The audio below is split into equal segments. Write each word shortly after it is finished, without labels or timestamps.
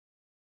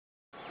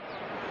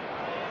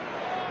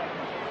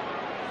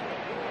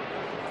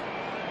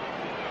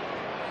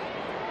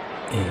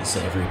Is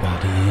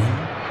everybody in?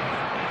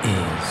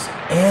 Is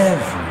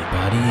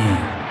everybody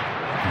in?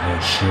 The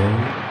show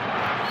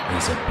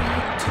is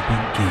about to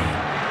begin.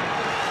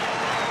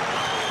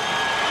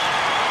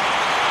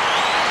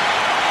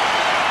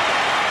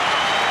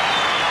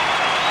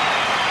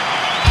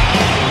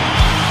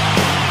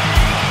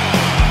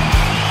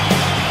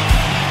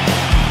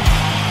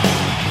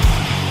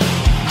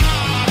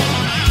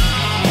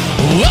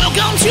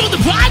 Welcome to the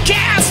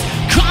podcast,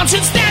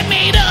 concerts that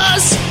made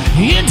us,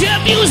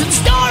 interviews and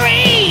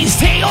stories,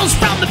 tales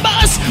from the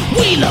bus.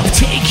 We love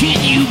taking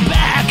you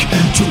back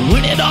to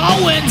when it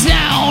all went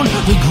down,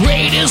 the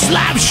greatest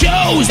live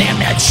shows and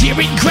that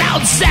cheering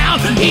crowd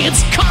sound.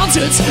 It's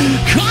concerts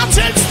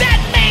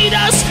that made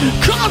us,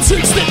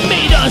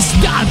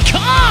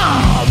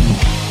 concertsthatmadeus.com.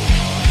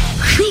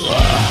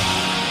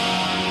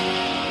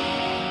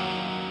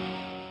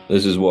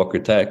 This is Walker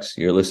Tex.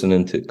 You're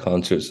listening to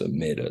Concerts That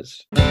Made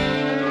Us.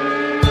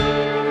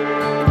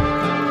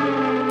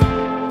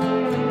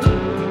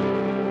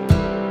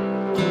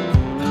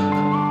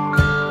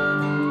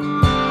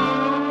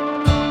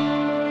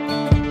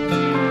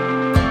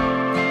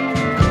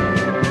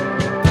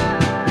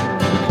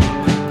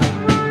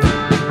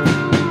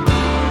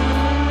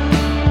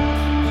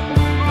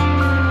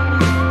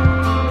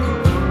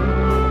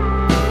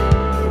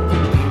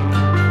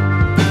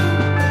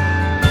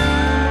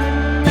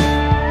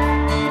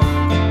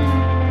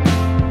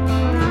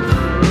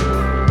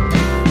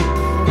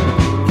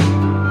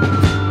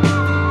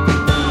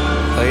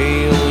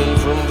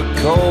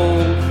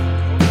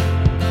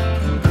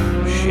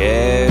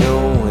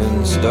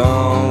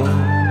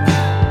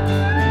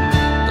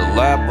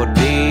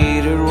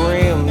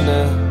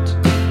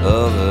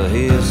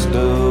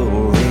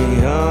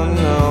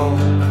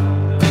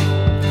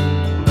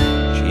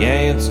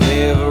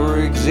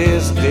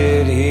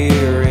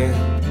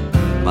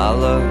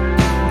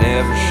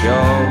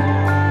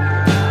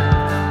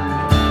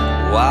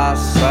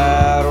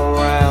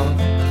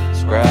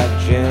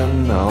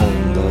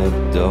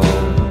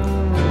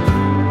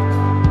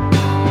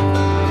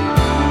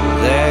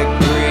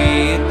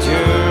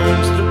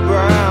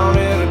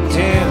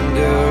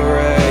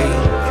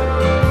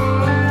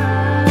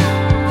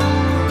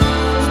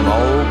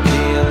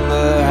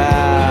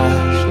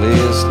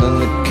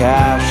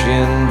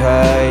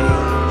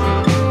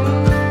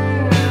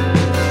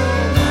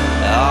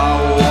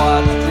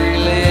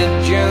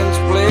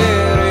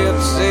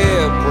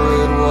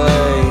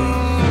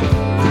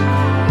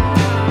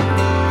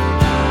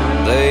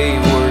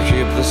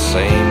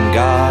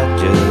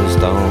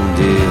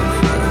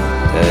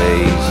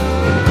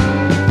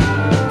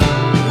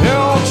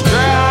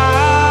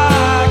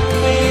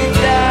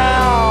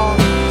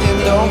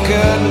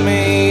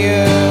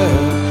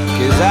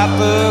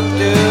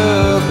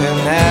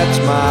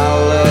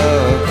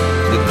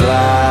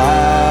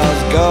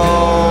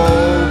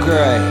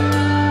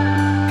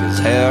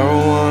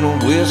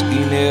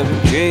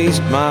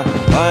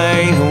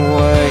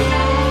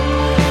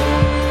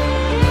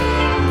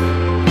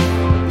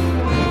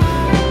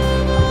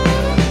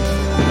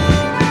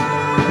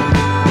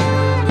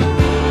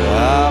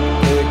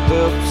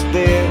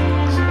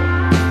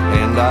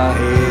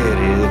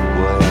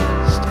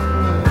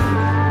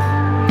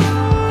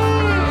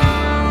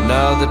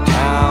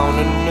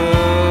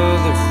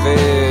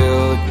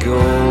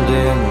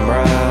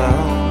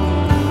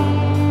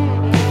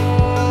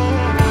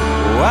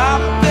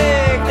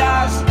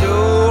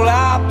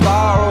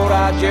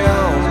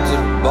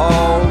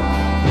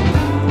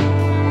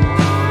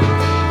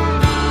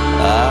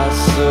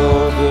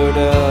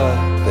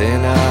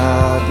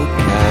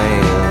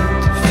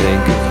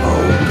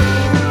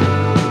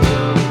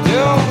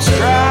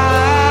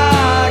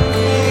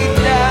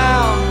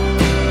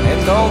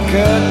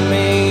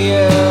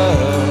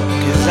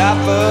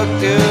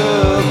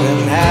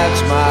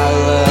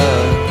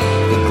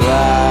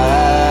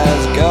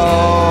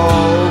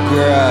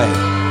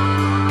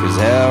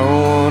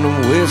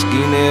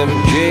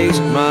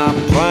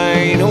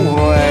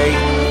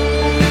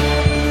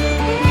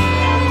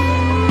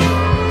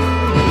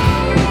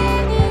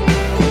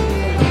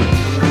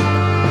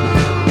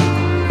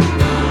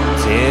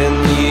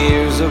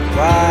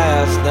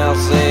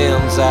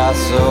 I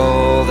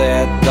saw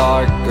that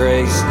dark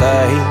gray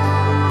state.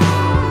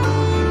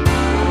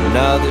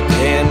 Another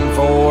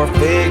 10-4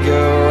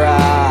 figure,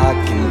 I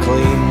can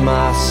clean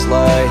my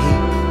slate.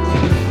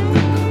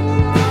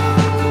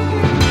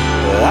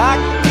 I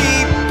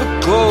keep a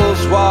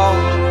close watch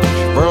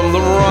from the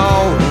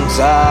wrong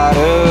side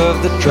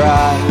of the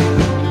track.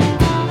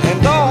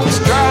 And don't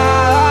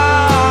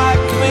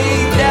strike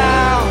me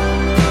down,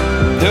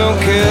 don't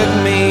cut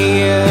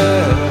me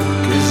up,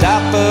 'cause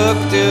I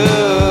fucked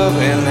up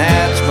and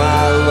that's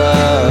my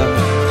love,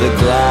 the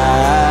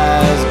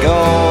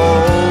Glasgow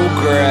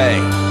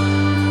gray.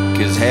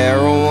 'Cause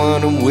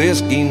heroin and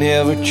whiskey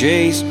never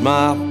chased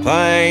my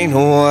pain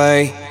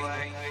away.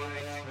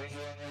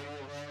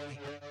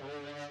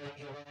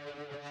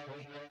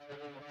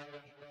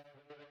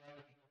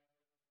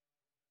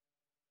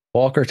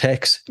 Walker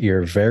Tex,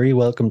 you're very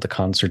welcome to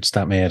Concerts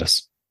That Made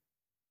Us.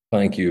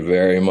 Thank you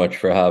very much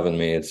for having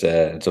me. It's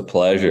a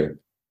pleasure.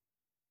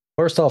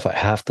 First off, I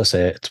have to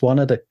say it's one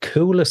of the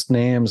coolest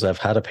names I've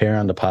had appear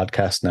on the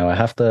podcast now. I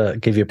have to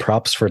give you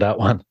props for that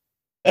one.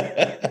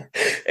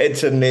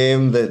 It's a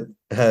name that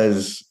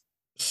has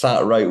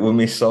sat right with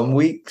me some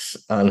weeks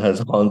and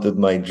has haunted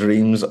my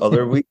dreams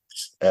other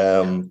weeks.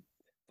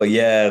 But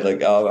yeah,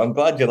 like I'm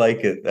glad you like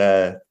it.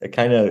 I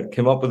kind of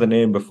came up with a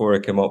name before I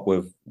came up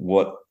with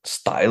what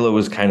style I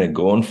was kind of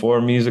going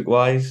for music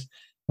wise.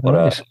 But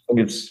I Right. think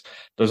it's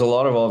there's a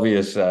lot of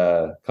obvious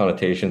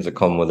connotations that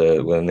come with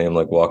a name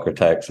like Walker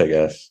Tex, I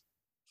guess.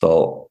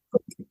 So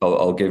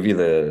I'll give you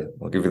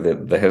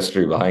the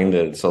history behind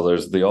it. So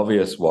there's the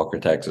obvious Walker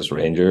Texas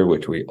Ranger,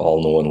 which we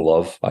all know and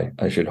love,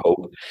 I should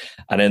hope.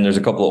 And then there's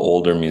a couple of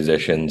older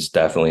musicians,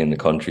 definitely in the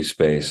country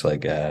space,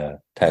 like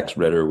Tex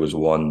Ritter was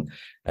one.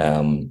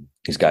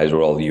 These guys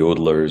were all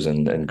yodelers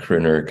and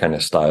crooner kind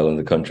of style in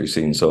the country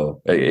scene.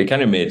 So it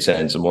kind of made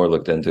sense. The more I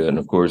looked into it. And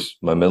of course,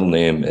 my middle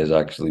name is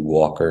actually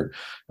Walker.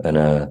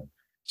 And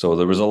so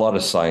there was a lot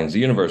of signs. The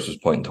universe was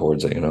pointing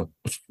towards it, you know.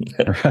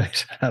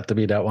 Right. Have to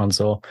be that one.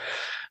 So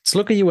it's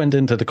lucky you went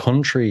into the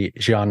country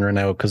genre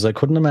now, because I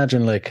couldn't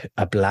imagine like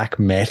a black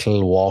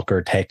metal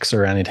Walker Tex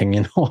or anything,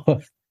 you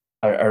know.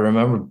 I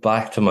remember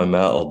back to my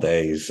metal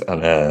days,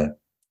 and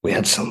we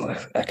had some.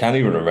 I can't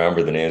even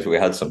remember the names. We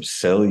had some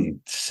silly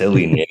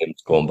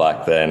names going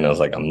back then. I was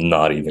like, I'm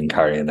not even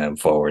carrying them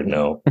forward.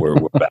 No, we're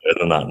better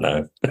than that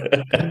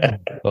now.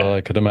 Oh,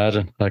 I could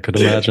imagine. I could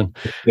imagine.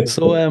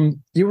 So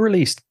you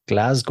released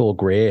Glasgow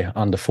Grey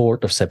on the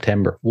 4th of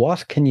September.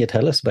 What can you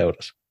tell us about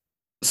it?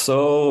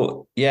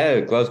 So yeah,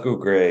 Glasgow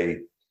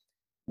Grey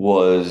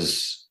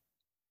was.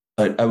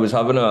 I was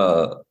having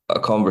a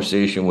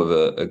conversation with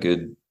a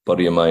good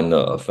buddy of mine,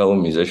 a fellow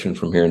musician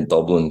from here in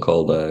Dublin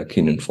called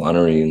Keenan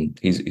Flannery, and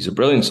he's a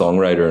brilliant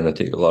songwriter, and I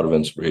take a lot of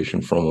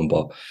inspiration from him.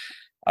 But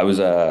I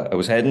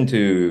was heading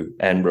to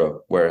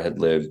Edinburgh where I had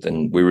lived,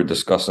 and we were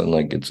discussing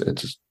like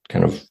it's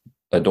kind of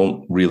I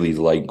don't really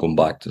like going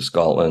back to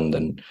Scotland,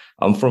 and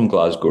I'm from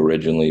Glasgow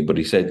originally, but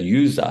he said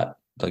use that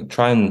like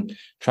try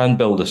and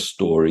build a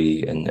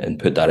story and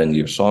put that into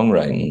your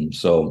songwriting.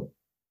 So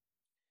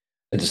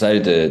I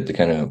decided to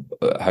kind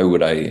of how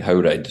would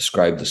I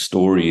describe the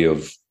story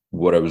of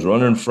what I was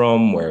running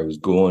from, where I was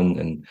going,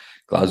 and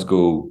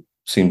Glasgow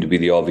seemed to be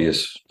the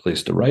obvious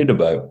place to write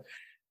about.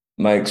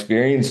 My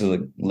experience of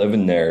like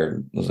living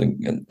there was like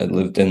I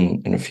lived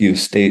in a few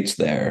states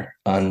there,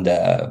 and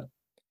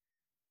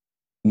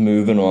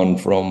moving on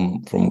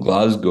from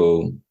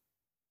Glasgow,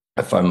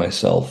 I found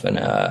myself in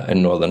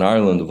Northern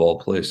Ireland of all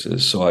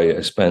places. So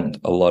I spent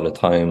a lot of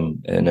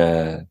time in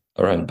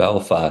around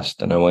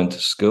Belfast, and I went to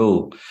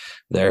school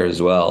there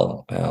as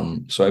well.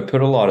 So I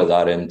put a lot of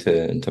that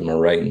into my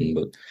writing.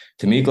 But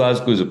to me,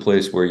 Glasgow is a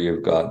place where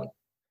you've got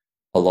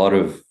a lot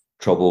of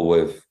trouble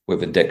with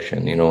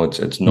addiction. You know,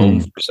 it's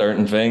known Mm. for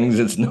certain things.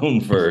 It's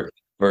known for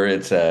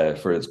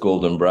its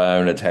golden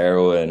brown, its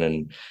heroin,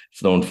 and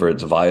it's known for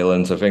its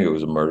violence. I think it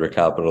was a murder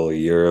capital of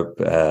Europe.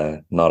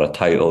 Not a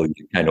title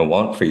you kind of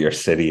want for your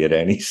city at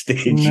any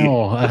stage.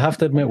 No, I have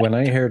to admit, when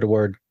I hear the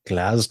word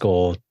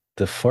Glasgow,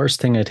 the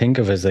first thing I think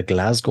of is a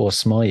Glasgow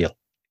smile.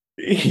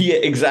 Yeah,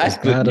 As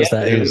exactly. bad Yeah, as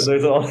that is.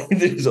 there's all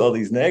there's all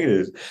these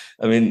negatives.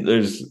 I mean,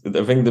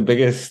 I think the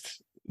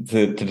biggest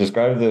to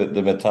describe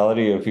the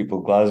mentality of people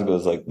in Glasgow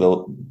is like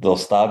they'll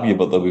stab you,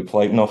 but they'll be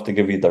polite enough to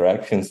give you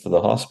directions to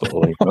the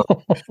hospital. You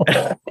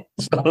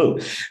know?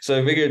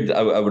 So I figured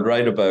I would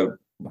write about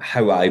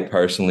how I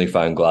personally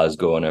found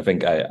Glasgow, and I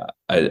think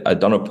I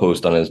done a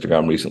post on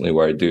Instagram recently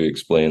where I do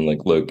explain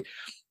like, look,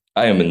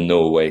 I am in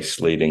no way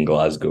slating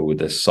Glasgow with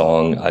this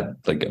song.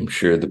 I'm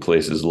sure the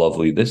place is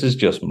lovely. This is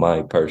just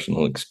my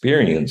personal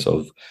experience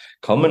of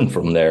coming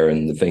from there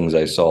and the things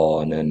I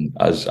saw. And then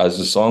as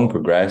the song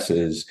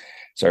progresses,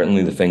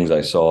 certainly the things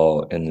I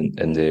saw in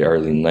the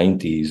early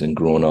 90s and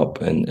growing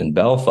up in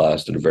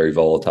Belfast at a very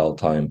volatile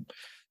time.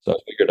 So I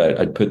figured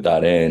I'd put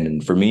that in.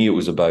 And for me, it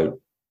was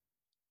about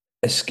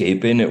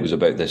escaping. It was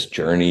about this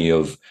journey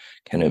of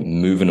kind of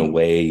moving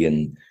away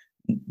and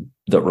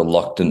that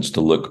reluctance to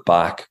look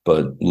back,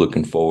 but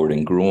looking forward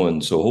and growing.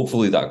 So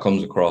hopefully that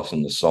comes across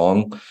in the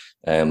song.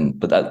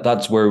 But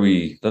that's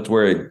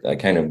where I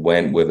kind of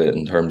went with it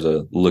in terms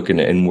of looking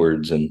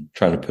inwards and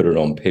trying to put it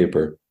on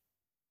paper.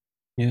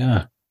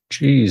 Yeah.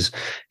 Jeez.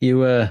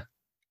 You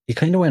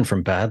kind of went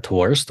from bad to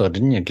worse though,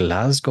 didn't you?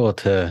 Glasgow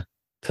to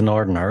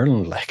Northern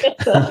Ireland, like.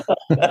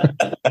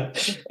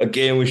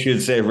 Again, we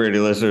should say for any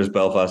listeners,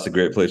 Belfast is a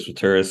great place for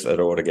tourists. I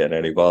don't want to get in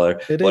any bother.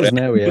 It is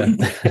now,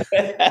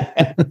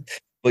 yeah.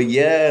 But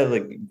yeah,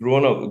 like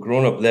growing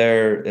up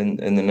there in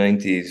the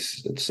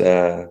 90s, it's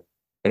I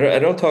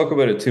don't talk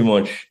about it too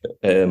much.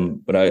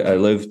 But I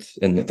lived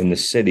in the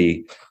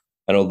city,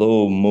 and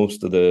although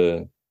most of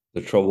the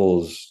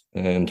troubles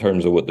in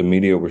terms of what the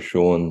media were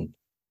showing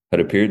had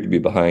appeared to be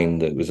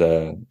behind, it was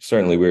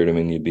certainly weird. I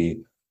mean, you'd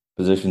be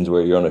positions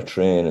where you're on a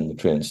train and the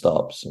train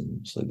stops, and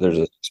it's like there's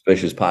a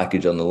suspicious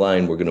package on the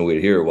line. We're going to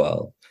wait here a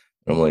while.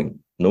 And I'm like,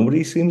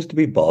 nobody seems to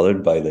be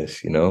bothered by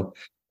this, you know.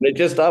 And it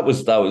just that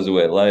was the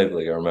way of life.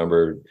 Like I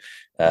remember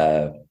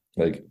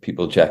like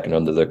people checking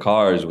under their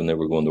cars when they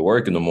were going to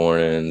work in the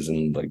mornings,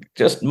 and like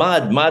just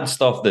mad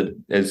stuff that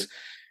is,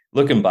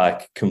 looking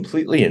back,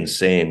 completely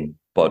insane,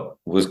 but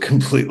was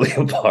completely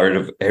a part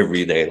of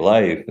everyday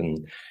life.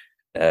 And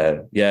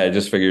yeah, I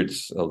just figured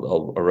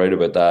I'll write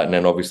about that. And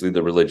then obviously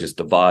the religious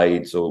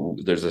divide. So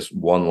there's this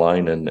one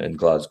line in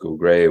Glasgow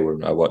Grey where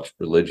I watched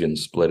religion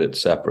split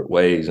its separate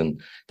ways,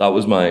 and that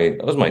was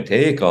my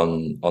take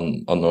on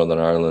Northern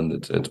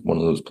Ireland. It's one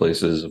of those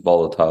places,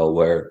 volatile,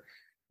 where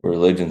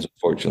religions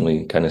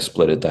unfortunately kind of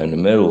split it down the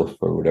middle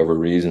for whatever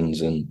reasons.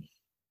 And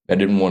I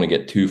didn't want to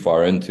get too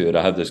far into it.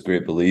 I have this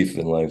great belief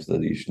in life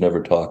that you should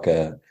never talk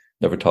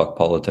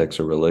politics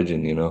or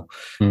religion, you know.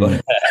 Mm.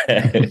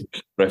 But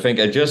but I think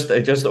I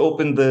just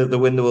opened the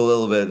window a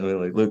little bit and be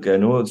like, look, I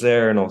know it's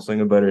there and I'll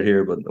sing about it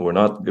here, but we're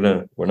not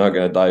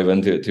gonna dive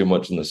into it too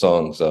much in the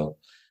song. So,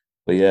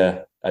 but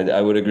yeah,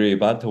 I would agree,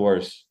 bad to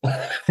worse.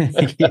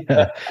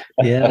 Yeah,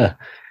 yeah.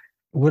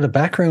 With a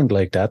background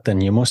like that,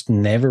 then you must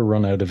never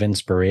run out of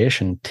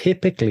inspiration.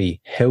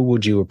 Typically, how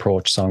would you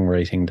approach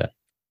songwriting then?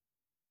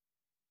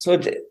 So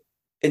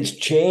it's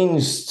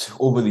changed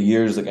over the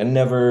years. Like I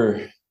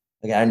never,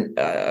 like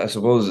I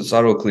suppose it's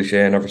sort of a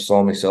cliche. I never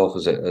saw myself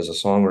as a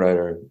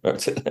songwriter,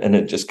 and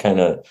it just kind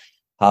of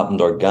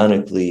happened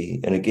organically.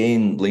 And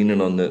again,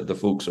 leaning on the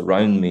folks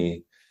around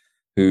me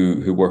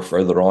who were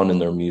further on in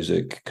their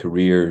music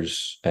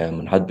careers,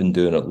 and had been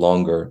doing it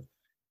longer.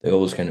 They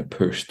always kind of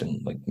pushed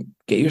and like,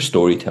 get your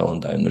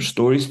storytelling down. There's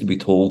stories to be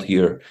told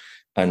here,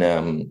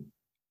 and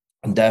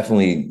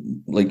definitely,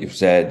 like you've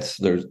said,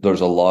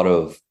 there's a lot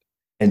of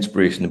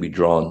inspiration to be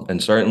drawn,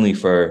 and certainly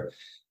for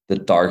the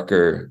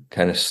darker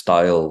kind of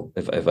style.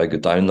 If I go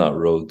down that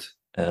road,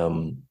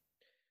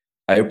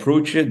 I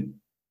approach it.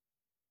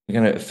 I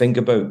kind of think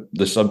about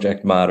the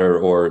subject matter,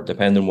 or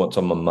depending what's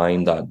on my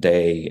mind that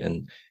day.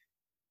 And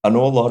I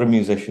know a lot of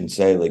musicians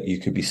say like you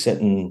could be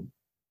sitting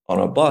on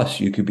a bus,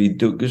 you could be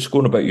just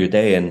going about your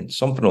day, and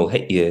something will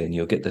hit you, and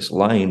you'll get this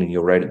line, and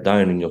you'll write it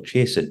down, and you'll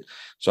chase it.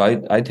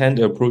 So I tend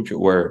to approach it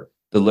where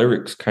the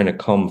lyrics kind of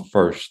come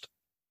first,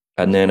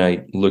 and then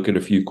I look at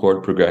a few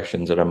chord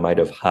progressions that I might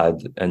have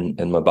had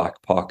in my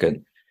back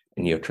pocket,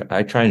 and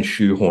I try and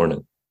shoehorn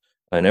it.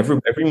 And every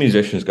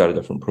musician's got a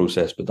different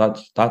process, but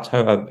that's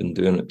how I've been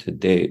doing it to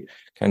date.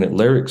 Kind of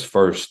lyrics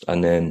first,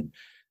 and then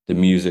the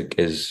music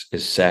is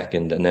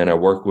second. And then I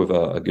work with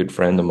a good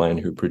friend of mine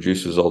who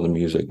produces all the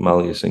music,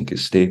 Malleus and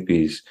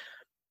Stapes,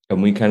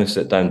 and we kind of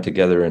sit down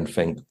together and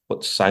think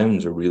what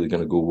sounds are really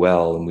going to go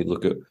well, and we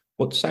look at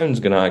what sounds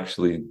going to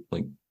actually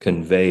like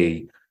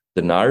convey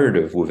the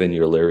narrative within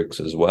your lyrics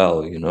as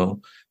well, you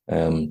know.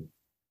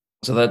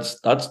 So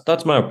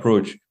that's my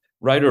approach.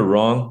 Right or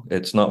wrong,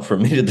 it's not for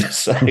me to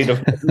decide if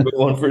I'm the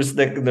one for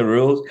sticking the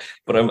rules.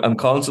 But I'm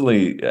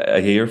constantly,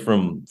 I hear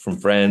from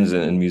friends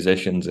and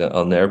musicians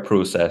on their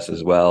process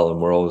as well,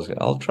 and we're always,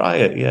 I'll try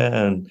it,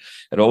 yeah, and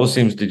it always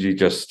seems to you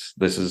just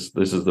this is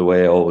the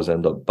way I always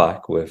end up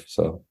back with.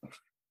 So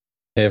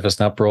If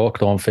it's not broke,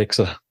 don't fix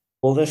it.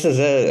 well, this is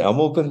it. I'm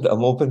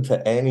open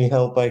to any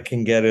help I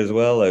can get as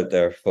well out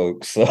there,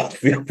 folks. So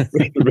feel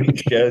free to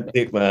reach out,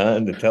 take my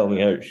hand, and tell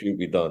me how it should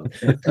be done.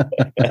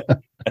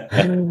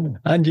 And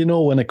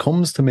when it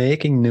comes to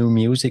making new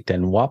music,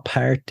 then what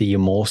part do you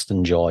most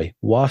enjoy?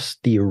 What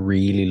do you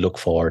really look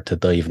forward to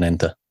diving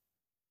into?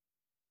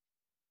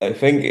 I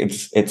think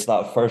it's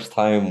that first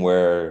time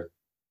where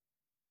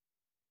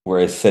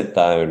I sit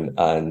down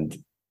and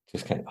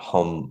just kind of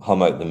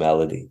hum out the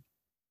melody.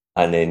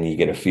 And then you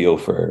get a feel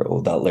for,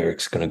 oh, that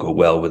lyric's going to go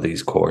well with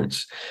these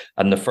chords.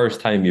 And the first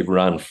time you've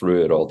ran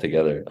through it all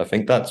together, I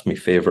think that's my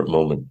favorite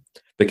moment,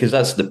 because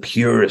that's the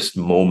purest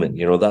moment.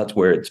 That's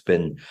where it's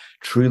been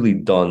truly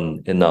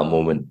done in that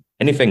moment.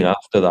 Anything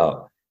after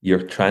that,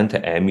 you're trying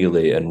to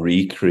emulate and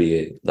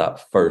recreate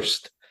that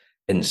first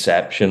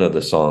inception of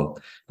the song.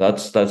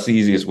 That's the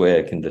easiest way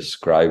I can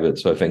describe it.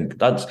 So I think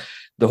that's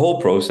the whole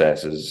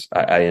process.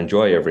 I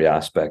enjoy every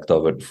aspect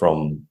of it,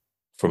 from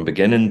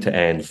beginning to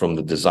end, from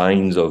the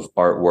designs of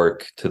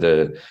artwork to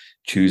the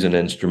choosing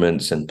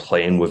instruments and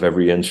playing with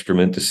every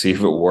instrument to see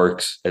if it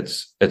works.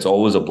 It's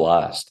always a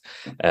blast.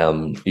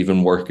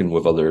 Even working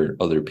with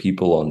other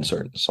people on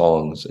certain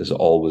songs is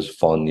always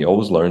fun. You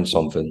always learn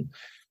something.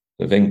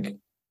 I think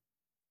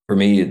for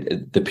me,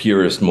 the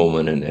purest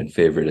moment and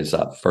favorite is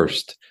that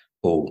first,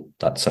 oh,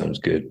 that sounds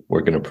good,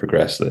 we're going to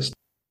progress this.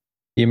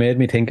 You made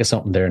me think of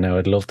something there now.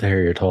 I'd love to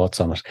hear your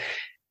thoughts on it.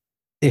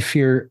 If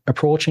you're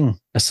approaching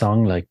a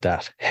song like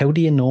that, how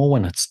do you know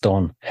when it's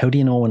done? How do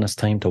you know when it's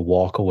time to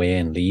walk away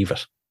and leave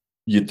it?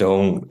 You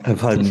don't.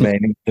 I've had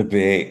many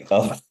debate.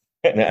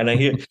 And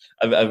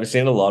I've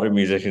seen a lot of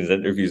musicians'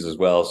 interviews as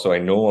well, so I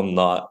know I'm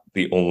not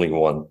the only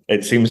one.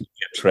 It seems to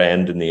be a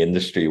trend in the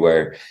industry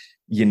where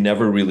you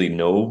never really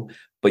know,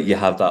 but you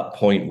have that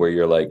point where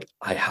you're like,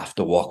 I have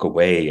to walk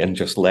away and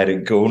just let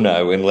it go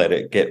now and let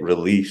it get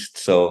released.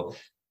 So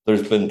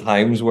there's been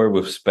times where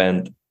we've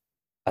spent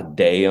a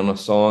day on a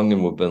song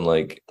and we've been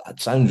like,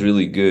 that sounds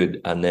really good,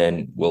 and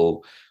then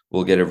we'll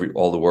get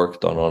all the work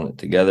done on it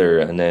together,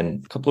 and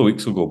then a couple of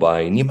weeks will go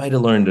by and you might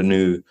have learned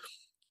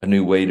a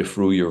new way to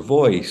throw your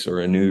voice or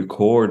a new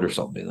chord or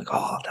something, like,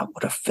 oh, that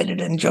would have fitted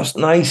in just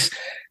nice.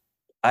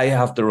 I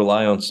have to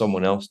rely on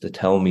someone else to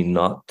tell me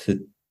not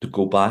to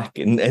go back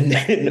and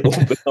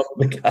open up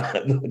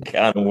the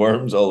can of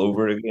worms all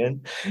over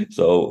again.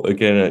 So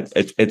again,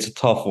 it's a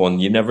tough one.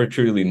 You never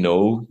truly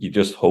know. You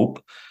just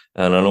hope.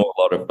 And I know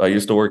I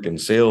used to work in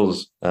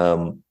sales,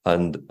 and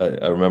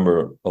I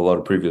remember a lot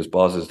of previous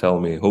bosses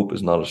telling me hope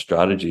is not a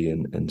strategy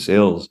in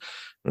sales.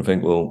 And I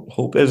think, well,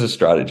 hope is a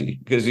strategy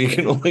because you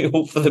can only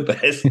hope for the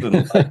best.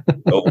 And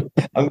so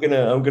I'm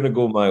gonna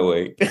go my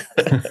way.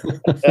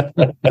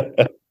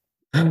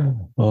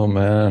 Oh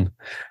man.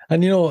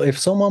 And if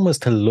someone was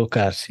to look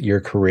at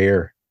your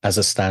career as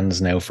it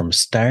stands now from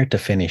start to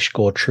finish,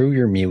 go through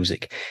your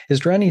music, is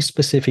there any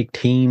specific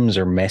themes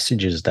or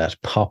messages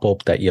that pop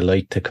up that you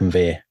like to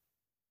convey?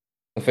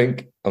 I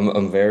think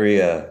I'm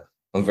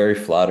very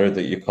flattered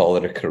that you call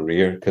it a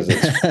career because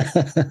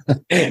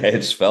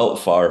it's felt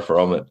far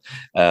from it.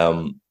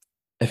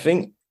 I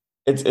think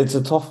it's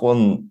a tough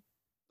one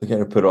to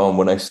kind of put on.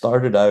 When I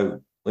started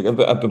out, like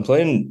I've been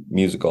playing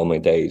music all my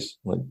days.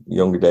 Like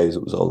younger days,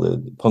 it was all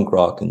the punk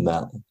rock and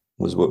metal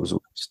was what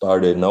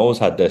started, and I always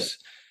had this,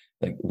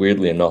 like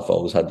weirdly enough, I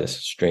always had this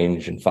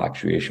strange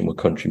infatuation with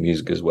country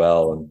music as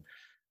well, and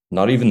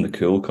not even the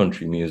cool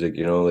country music,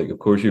 like of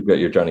course you've got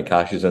your Johnny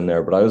Cashes in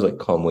there, but I was like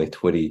Conway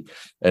Twitty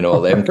and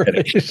all them kind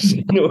of,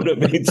 you know what I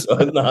mean? So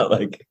I'm not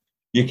like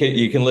you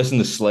can listen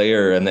to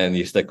Slayer and then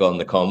you stick on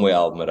the Conway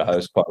album at a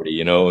house party,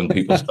 and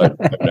people start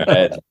turning their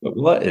heads. But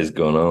what is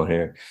going on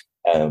here?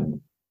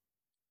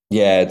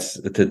 Yeah, it's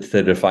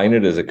to define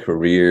it as a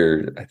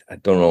career, I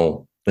don't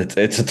know.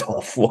 It's a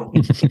tough one.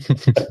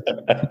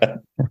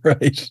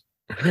 Right.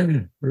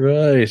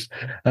 Right.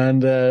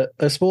 And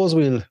I suppose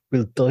we'll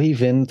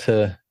dive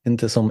into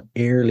some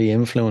early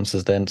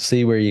influences then to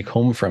see where you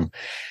come from.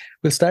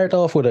 We'll start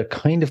off with a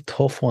kind of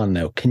tough one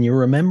now. Can you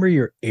remember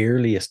your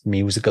earliest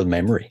musical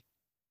memory?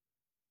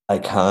 I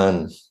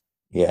can,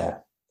 yeah.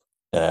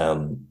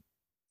 So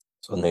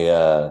in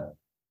the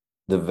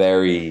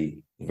very,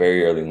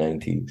 very early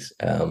 90s,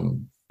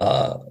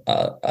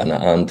 an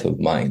aunt of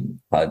mine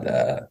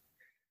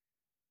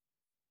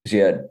she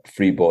had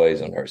three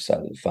boys on her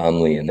side of the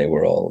family, and they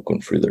were all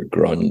going through their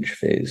grunge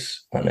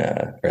phase. And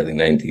early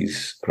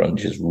 90s,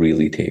 grunge has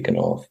really taken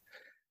off.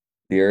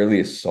 The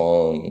earliest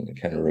song I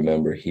kind of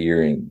remember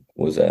hearing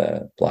was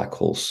Black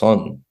Hole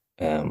Sun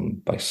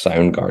by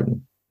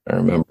Soundgarden. I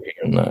remember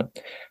hearing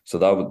that. So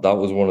that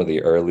was one of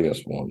the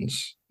earliest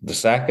ones. The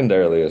second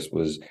earliest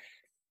was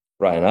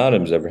Bryan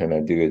Adams, Everything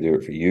I Do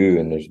It For You.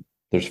 And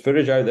there's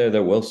footage out there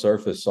that will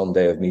surface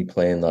someday of me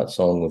playing that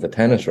song with a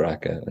tennis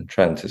racket and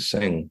trying to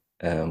sing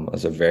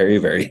as a very,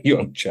 very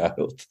young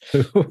child.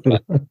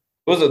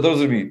 Those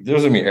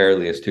are my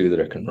earliest two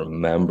that I can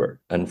remember.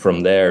 And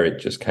from there, it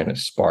just kind of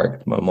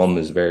sparked. My mom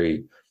is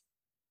very,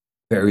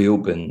 very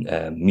open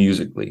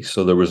musically.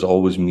 So there was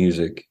always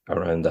music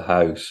around the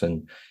house,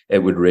 and it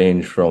would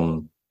range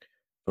from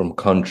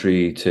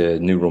country to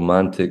new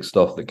romantic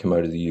stuff that came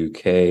out of the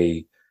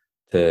UK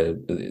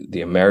to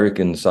the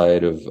American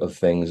side of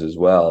things as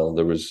well.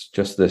 There was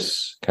just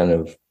this kind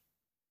of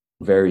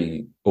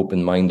very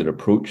open-minded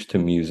approach to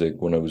music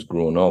when I was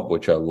growing up,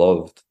 which I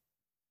loved.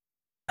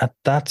 At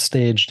that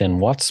stage, then,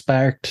 what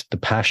sparked the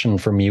passion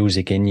for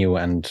music in you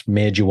and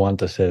made you want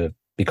to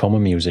become a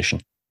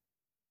musician?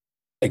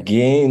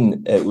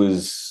 Again, it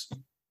was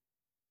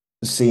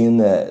seeing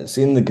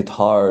the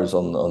guitars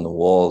on the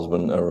walls.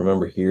 When I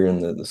remember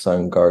hearing the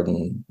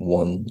Soundgarden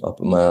one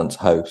up at my aunt's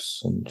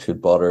house, and she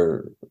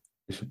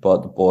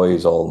bought the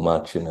boys all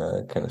matching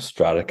a kind of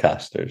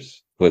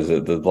Stratocasters. Was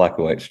it the black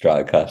and white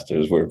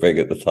Stratocasters were big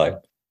at the time?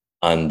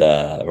 And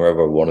I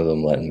remember one of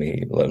them letting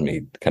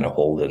me kind of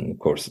hold it. And of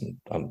course,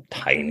 I'm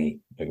tiny,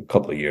 like a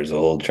couple of years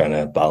old, trying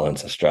to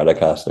balance a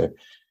Stratocaster.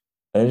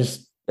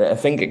 I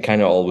think it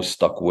kind of always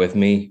stuck with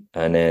me.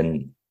 And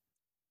then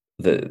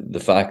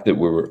the fact that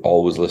we were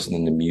always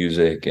listening to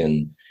music,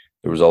 and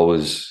there was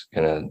always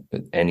kind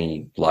of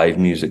any live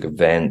music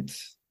event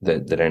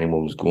that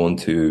anyone was going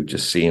to,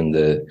 just seeing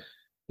the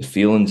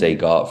feelings they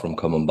got from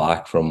coming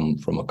back from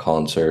a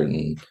concert.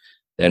 And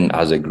then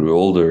as I grew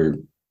older,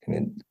 kind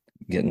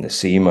of getting to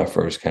see my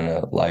first kind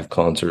of live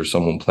concert,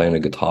 someone playing a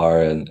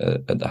guitar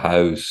at the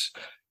house,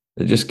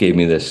 it just gave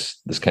me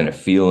this kind of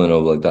feeling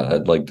of like that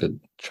I'd like to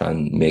try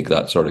and make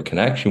that sort of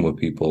connection with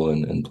people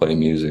and play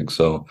music.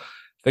 So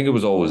I think it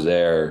was always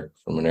there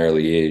from an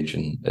early age,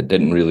 and it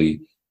didn't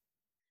really,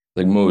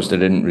 like most, I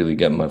didn't really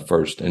get my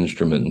first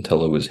instrument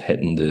until I was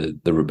hitting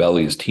the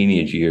rebellious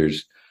teenage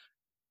years.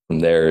 From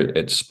there,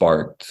 it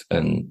sparked,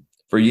 and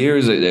for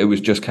years it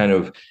was just kind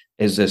of,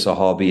 is this a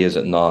hobby? Is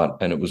it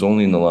not? And it was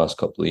only in the last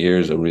couple of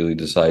years I really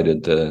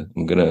decided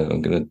I'm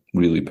gonna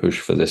really push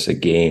for this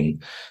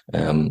again.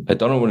 I'd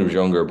done it when I was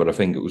younger, but I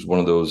think it was one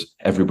of those,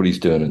 everybody's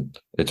doing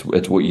it.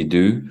 It's what you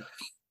do,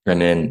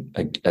 and then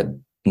I'd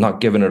not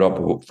given it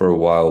up for a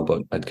while,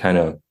 but I'd kind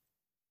of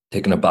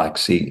taken a back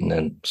seat and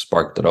then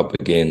sparked it up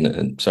again,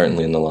 and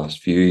certainly in the last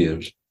few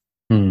years.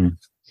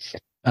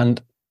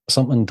 And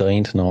something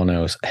dying to know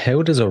now is,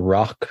 how does a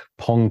rock,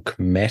 punk,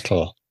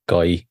 metal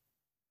guy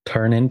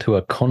turn into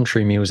a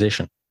country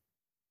musician?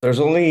 There's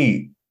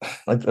only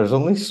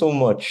so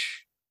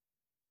much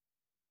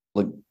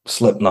like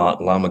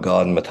Slipknot, Lamb of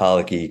God, and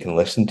Metallica you can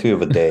listen to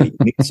of a day. You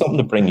need something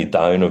to bring you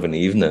down of an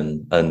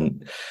evening,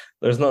 and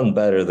there's nothing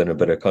better than a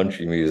bit of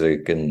country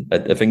music. And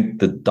I think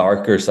the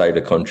darker side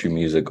of country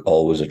music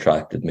always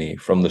attracted me,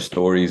 from the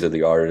stories of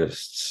the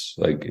artists,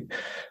 like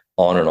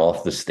on and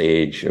off the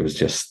stage. It was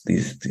just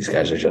these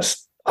guys are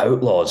just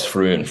outlaws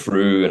through and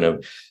through, and I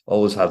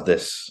always have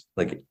this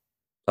like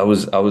I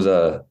was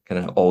a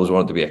kind of always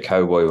wanted to be a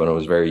cowboy when I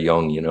was very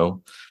young, you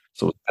know.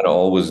 So it's kind of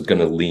always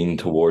going to lean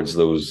towards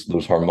those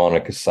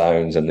harmonica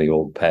sounds and the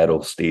old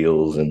pedal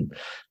steels and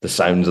the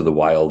sounds of the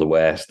Wild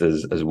West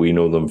as we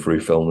know them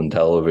through film and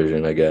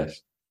television, I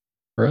guess.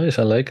 Right,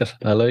 I like it.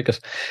 I like it.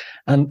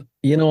 And,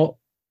 you know,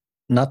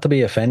 not to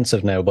be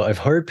offensive now, but I've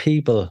heard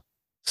people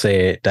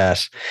say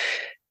that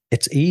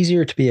it's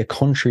easier to be a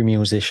country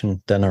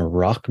musician than a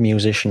rock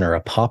musician or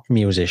a pop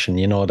musician.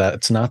 You know, that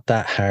it's not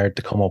that hard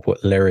to come up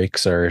with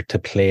lyrics or to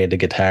play the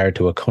guitar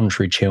to a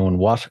country tune.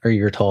 What are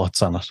your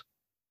thoughts on it?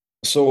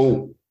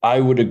 So I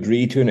would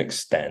agree to an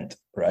extent,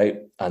 right?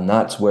 And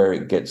that's where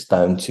it gets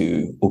down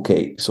to,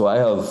 okay, so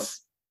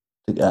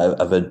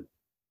I've had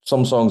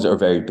some songs that are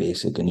very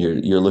basic, and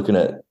you're looking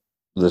at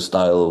the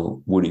style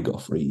of Woody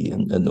Guthrie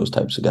and those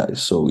types of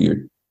guys. So you're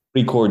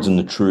three chords and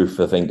the truth,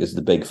 I think, is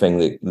the big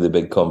thing, the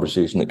big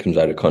conversation that comes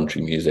out of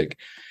country music.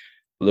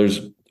 There's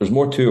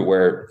more to it,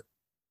 where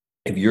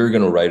if you're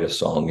going to write a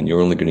song and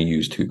you're only going to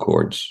use two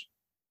chords,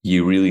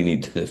 you really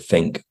need to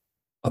think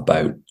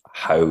about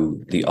how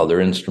the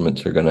other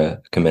instruments are going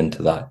to come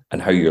into that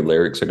and how your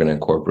lyrics are going to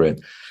incorporate.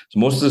 So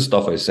most of the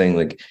stuff I sing,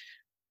 like,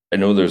 I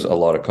know there's a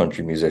lot of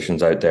country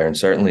musicians out there, and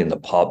certainly in the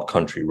pop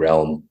country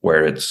realm,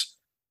 where it's,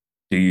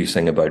 do you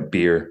sing about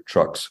beer,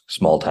 trucks,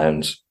 small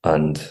towns,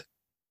 and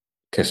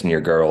kissing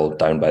your girl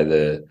down by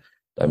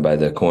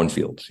the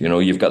cornfields? You know,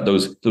 you've got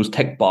those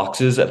tick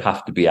boxes that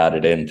have to be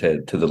added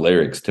into the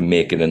lyrics to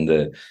make it in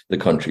the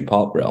country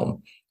pop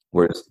realm.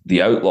 Whereas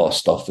the outlaw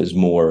stuff is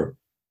more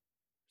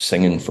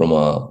singing from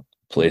a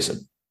place of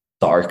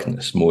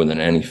darkness more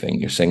than anything.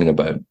 You're singing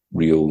about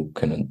real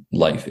kind of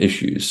life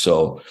issues.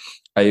 So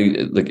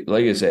I like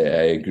I say,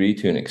 I agree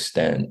to an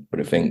extent, but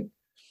I think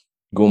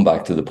going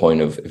back to the point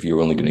of, if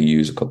you're only going to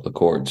use a couple of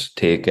chords,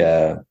 take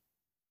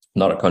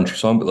not a country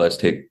song, but let's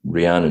take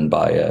Rhiannon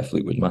by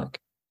Fleetwood Mac.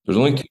 There's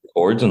only two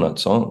chords in that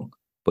song,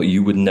 but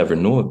you would never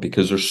know it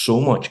because there's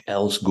so much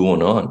else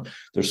going on.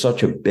 There's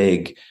such a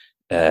big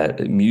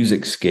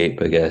music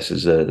scape, I guess,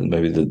 is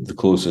maybe the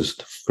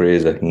closest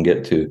phrase I can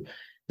get to,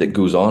 that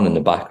goes on in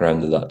the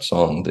background of that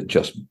song that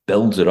just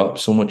builds it up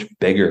so much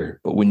bigger.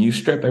 But when you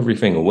strip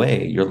everything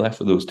away, you're left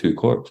with those two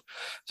chords.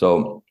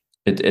 So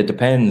it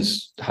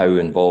depends how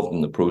involved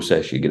in the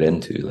process you get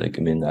into. Like,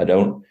 I mean, I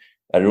don't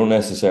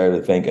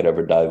necessarily think I'd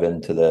ever dive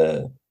into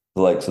the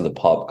likes of the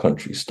pop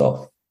country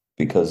stuff,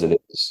 because it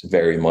is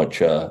very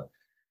much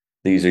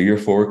these are your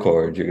four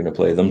chords, you're going to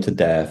play them to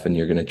death, and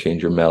you're going to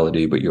change your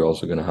melody, but you're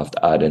also going to have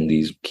to add in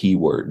these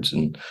keywords,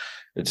 and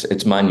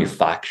it's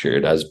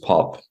manufactured, as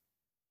pop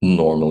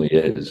normally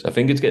is. I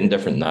think it's getting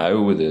different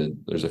now with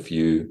there's a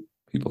few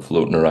people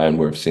floating around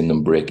where I've seen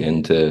them break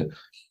into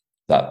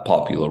that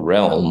popular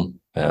realm,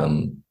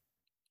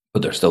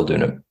 but they're still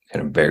doing it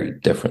kind of very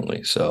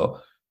differently. So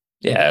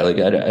yeah, like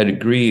I'd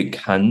agree, it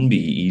can be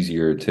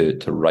easier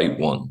to write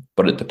one,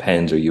 but it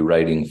depends. Are you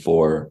writing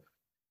for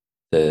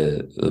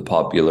the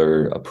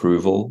popular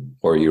approval,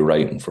 or are you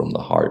writing from the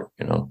heart,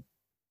 you know?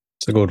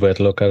 It's a good way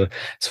to look at it.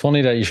 It's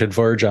funny that you should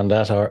verge on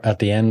that or at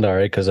the end, all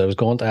right, because I was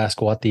going to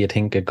ask, what do you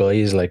think of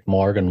guys like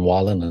Morgan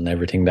Wallen and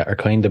everything that are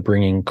kind of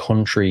bringing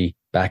country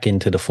back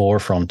into the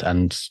forefront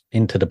and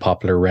into the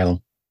popular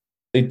realm?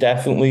 They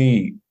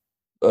definitely,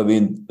 I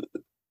mean,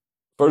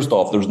 first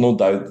off, there's no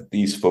doubt that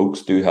these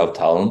folks do have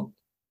talent.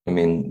 I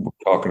mean,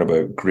 we're talking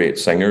about great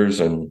singers,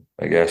 and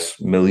I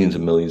guess millions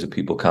and millions of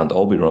people can't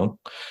all be wrong.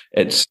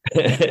 It's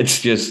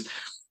just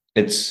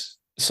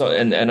so,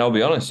 and I'll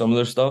be honest, some of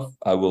their stuff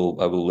I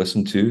will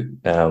listen to,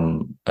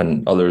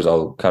 and others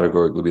I'll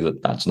categorically be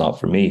that that's not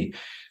for me.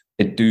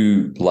 I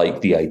do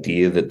like the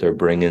idea that they're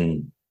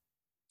bringing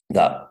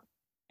that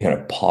kind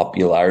of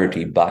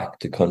popularity back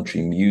to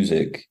country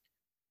music,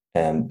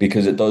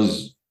 because it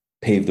does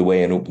pave the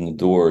way and open the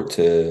door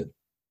to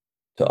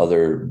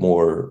other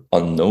more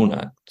unknown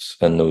acts,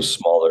 and those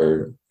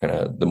smaller kind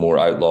of the more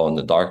outlaw and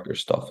the darker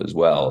stuff as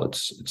well.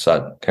 It's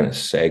that kind of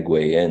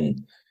segue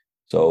in.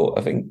 So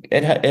I think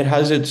it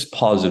has its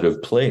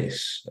positive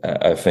place.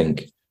 I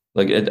think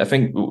I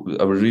think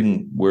I was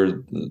reading,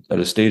 we're at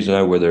a stage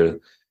now where there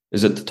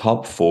is it the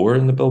top 4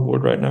 in the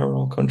Billboard right now are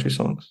all country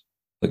songs.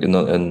 Like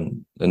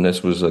and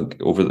this was like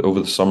over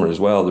the summer as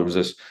well. There was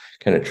this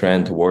kind of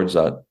trend towards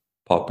that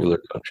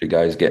popular country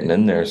guys getting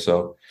in there.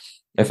 So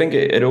I think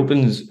it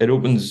opens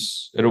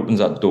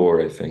that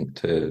door, I think,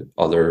 to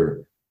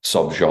other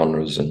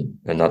subgenres,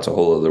 and that's a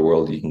whole other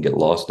world you can get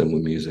lost in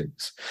with music.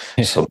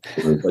 So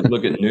like,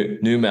 look at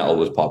new metal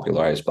was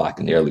popularized back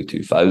in the early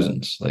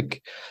 2000s.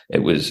 Like it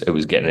was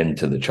getting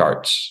into the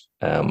charts,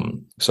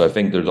 So I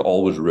think there's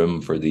always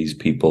room for these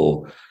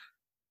people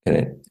kind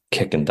of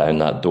kicking down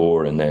that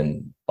door and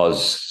then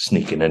us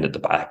sneaking in at the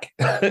back.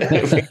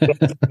 I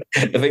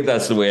think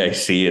that's the way I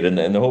see it, and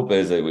the hope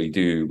is that we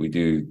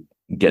do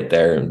get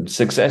there. And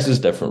success is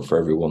different for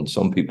everyone.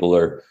 Some people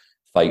are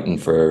fighting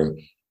for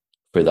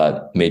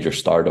that major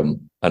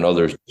stardom, and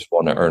others just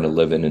want to earn a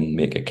living and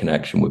make a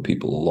connection with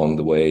people along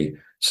the way.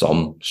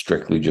 Some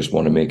strictly just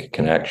want to make a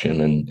connection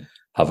and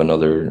have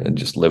another and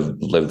just live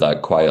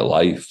that quiet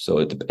life. So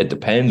it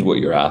depends what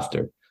you're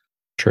after.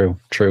 True,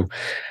 true.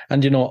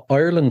 And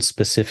Ireland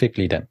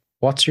specifically then,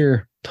 what's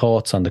your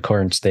thoughts on the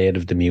current state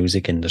of the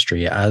music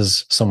industry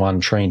as someone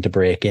trying to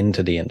break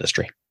into the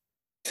industry?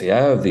 See, I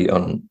have the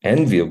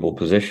unenviable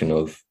position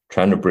of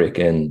trying to break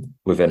in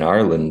within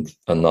Ireland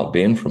and not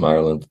being from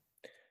Ireland.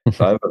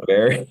 So I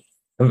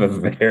have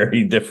a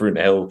very different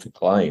hill to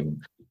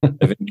climb.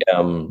 I think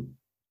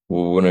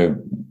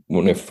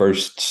when I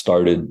first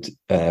started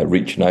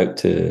reaching out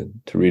to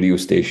radio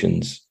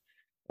stations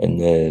in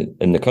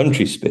the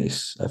country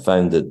space, I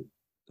found that it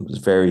was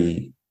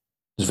very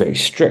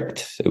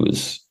strict.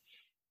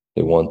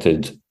 They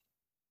wanted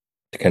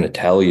to kind of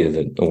tell you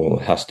that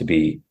it has to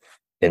be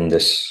in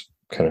this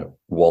kind of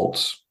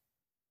waltz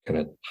kind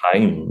of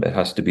time. It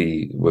has to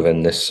be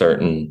within this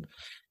certain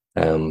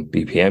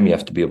BPM. You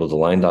have to be able to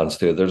line dance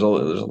to it. There's a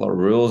lot of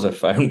rules I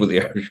found with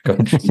the Irish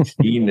country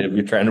scene if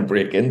you're trying to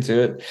break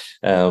into it.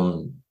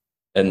 And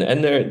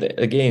there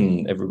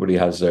again, everybody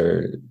has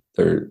their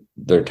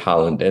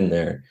talent in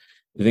there.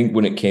 I think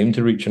when it came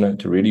to reaching out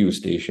to radio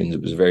stations,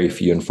 it was very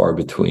few and far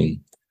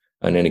between.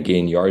 And then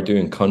again, you are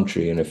doing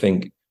country, and I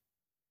think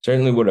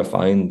certainly what I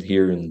find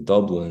here in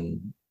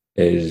Dublin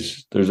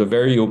is there's a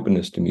very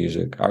openness to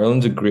music.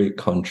 Ireland's a great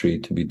country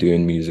to be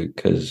doing music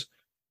because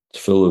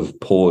it's full of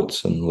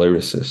poets and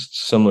lyricists,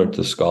 similar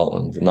to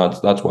Scotland, and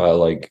that's why I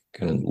like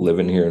kind of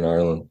living here in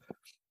Ireland.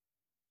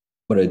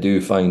 But I do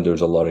find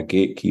there's a lot of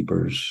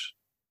gatekeepers,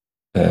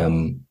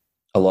 a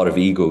lot of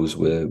egos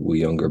with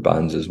younger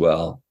bands as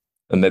well,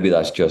 and maybe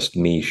that's just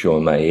me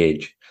showing my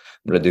age.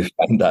 But I do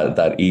find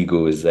that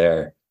ego is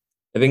there.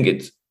 I think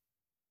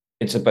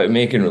it's about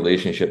making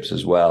relationships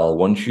as well.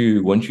 Once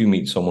you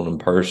meet someone in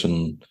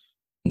person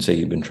and say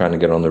you've been trying to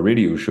get on the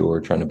radio show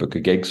or trying to book a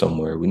gig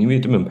somewhere, when you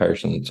meet them in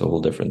person, it's a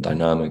whole different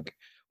dynamic.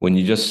 When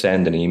you just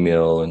send an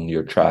email and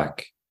your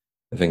track,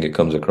 I think it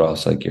comes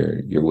across like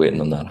you're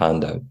waiting on that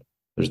handout.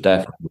 There's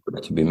definitely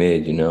work to be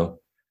made,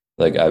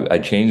 Like I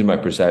changed my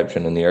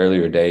perception in the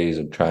earlier days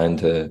of trying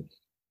to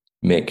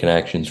make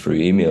connections through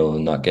email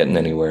and not getting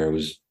anywhere. I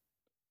was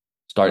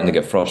starting to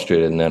get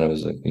frustrated, and then I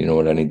was like, you know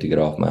what, I need to get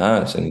off my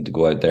ass. I need to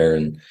go out there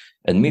and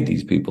meet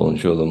these people and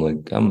show them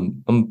like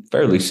I'm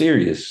fairly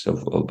serious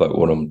about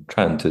what I'm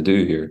trying to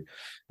do here.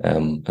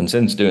 And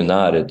since doing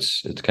that,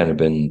 it's kind of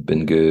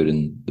been good.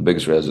 And the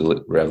biggest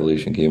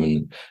revelation came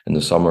in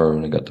the summer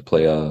when I got to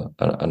play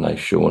a nice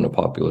show in a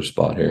popular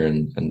spot here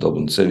in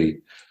Dublin City.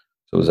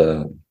 So it was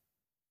a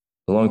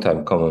long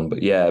time coming,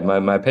 but yeah,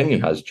 my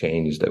opinion has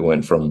changed. It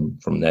went from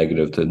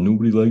negative to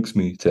nobody likes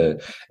me to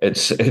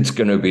it's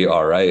gonna be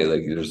all right.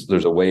 Like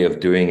there's a way of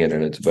doing it,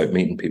 and it's about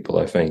meeting people,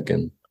 I think,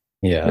 and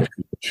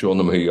showing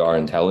them who you are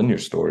and telling your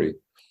story.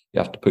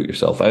 You have to put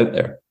yourself out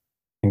there.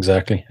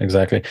 Exactly.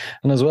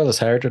 And as well, it's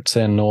harder to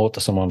say no to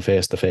someone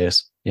face to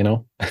face,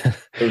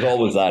 There's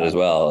always that as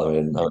well. I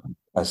mean,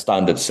 I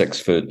stand at 6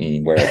 foot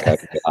and wear a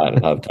cowboy hat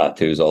and have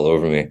tattoos all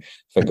over me.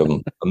 I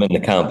think I'm in the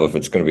camp of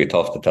it's going to be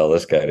tough to tell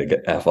this guy to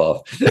get F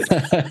off.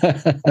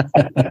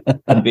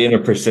 And being a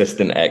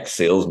persistent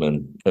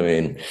ex-salesman, I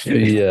mean...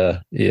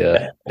 Yeah.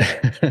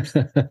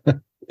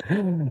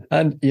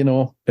 And,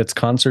 it's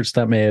concerts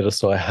that made us,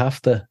 so I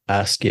have to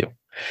ask you,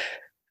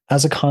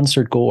 as a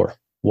concert goer,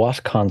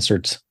 what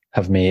concerts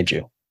have made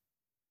you?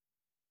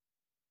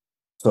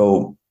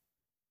 So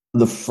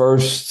the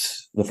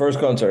first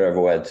concert I ever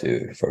went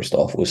to, first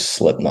off, was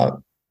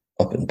Slipknot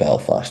up in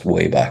Belfast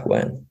way back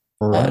when.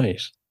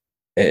 Right.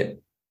 That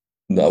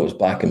was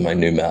back in my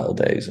new metal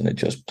days, and it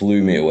just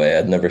blew me away.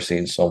 I'd never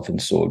seen something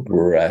so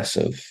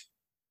aggressive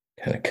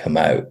kind of come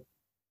out.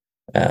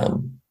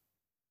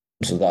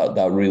 So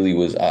that really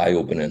was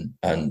eye-opening,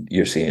 and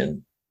you're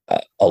seeing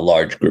a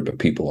large group of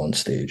people on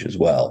stage as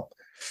well.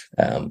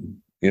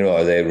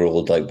 They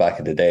rolled like back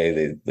in the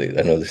day. They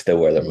I know they still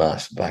wear their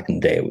masks. Back in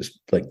the day, it was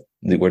like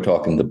they were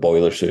talking the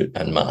boiler suit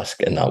and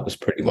mask, and that was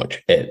pretty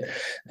much it.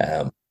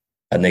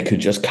 And they could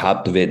just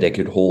captivate. They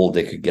could hold.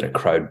 They could get a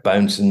crowd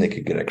bouncing. They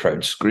could get a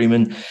crowd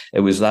screaming.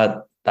 It was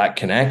that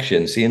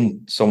connection.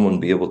 Seeing someone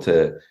be able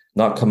to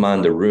not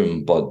command a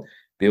room, but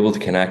be able to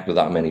connect with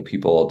that many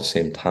people at the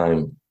same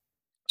time.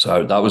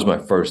 So that was my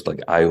first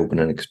like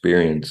eye-opening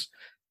experience.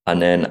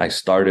 And then I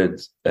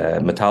started,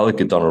 Metallica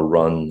had done a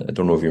run. I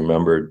don't know if you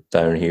remember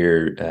down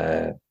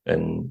here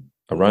in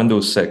around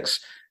 2006.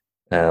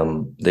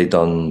 They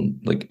done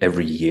like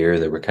every year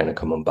they were kind of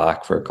coming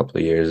back for a couple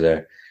of years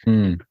there.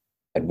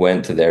 I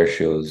went to their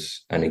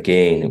shows, and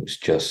again, it was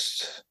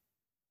just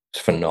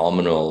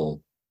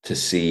phenomenal to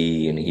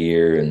see and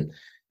hear and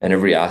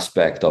every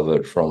aspect of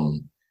it,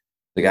 from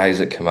the guys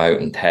that come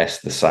out and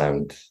test the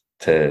sound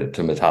to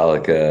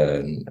Metallica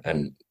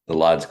and the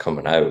lads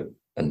coming out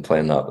and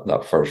playing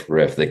that first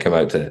riff. They come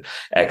out to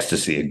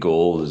Ecstasy of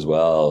Gold as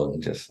well,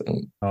 and just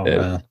Oh it,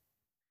 man.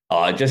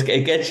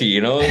 it gets you,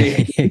 you know.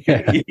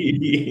 Yeah.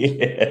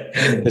 Yeah.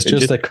 It's It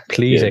just just a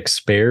complete yeah.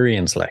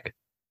 experience, like.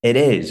 It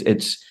is.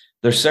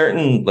 There's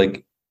certain,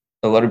 like,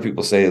 a lot of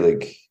people say,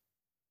 like,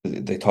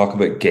 they talk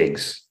about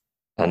gigs,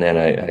 and then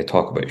I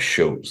talk about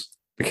shows,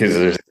 because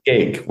there's a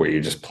gig where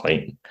you're just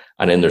playing,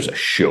 and then there's a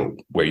show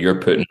where you're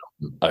putting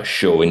on a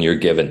show and you're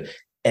giving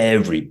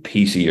every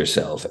piece of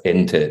yourself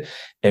into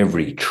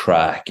every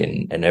track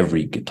and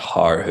every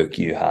guitar hook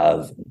you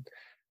have.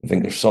 I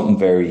think there's something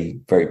very,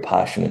 very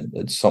passionate.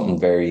 It's something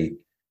very,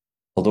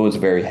 although it's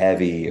very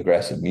heavy,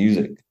 aggressive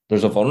music,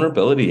 there's a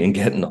vulnerability in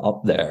getting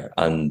up there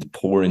and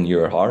pouring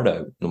your heart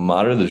out, no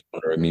matter the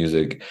genre of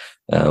music.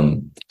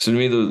 So to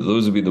me,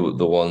 those would be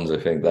the ones, I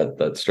think,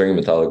 that string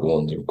Metallica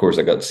ones. Of course,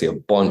 I got to see a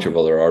bunch of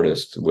other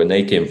artists when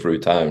they came through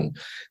town.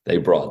 They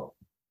brought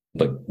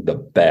like the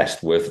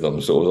best with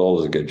them, so it was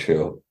always a good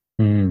show.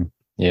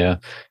 Yeah.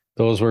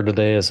 Those were the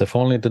days. If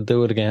only to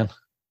do it again.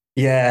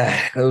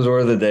 Yeah, those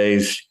were the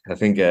days. I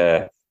think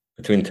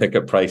between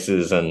ticket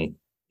prices and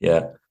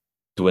yeah,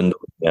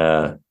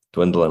 dwindling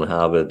dwindling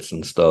habits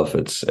and stuff.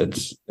 It's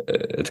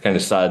kind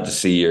of sad to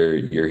see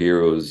your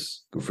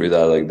heroes go through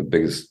that. Like the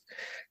biggest,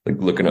 like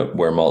looking at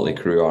where Motley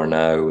Crue are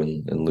now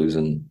and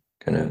losing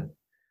kind of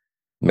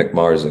Mick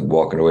Mars, like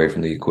walking away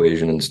from the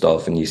equation and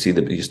stuff. And you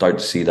start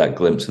to see that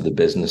glimpse of the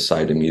business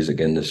side of music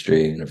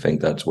industry. And I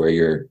think that's where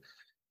you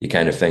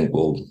kind of think,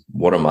 well,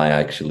 what am I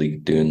actually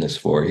doing this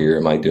for here?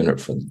 Am I doing it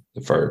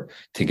for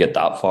to get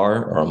that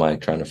far, or am I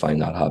trying to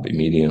find that happy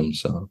medium?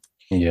 So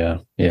Yeah,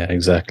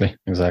 exactly.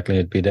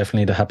 It'd be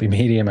definitely the happy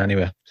medium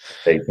anyway.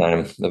 big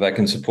time. If I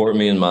can support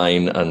me and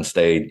mine and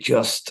stay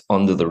just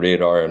under the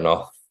radar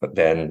enough,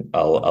 then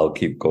I'll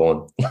keep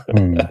going.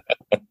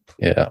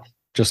 Yeah.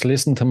 Just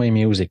listen to my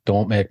music.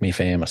 Don't make me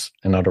famous.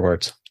 In other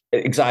words.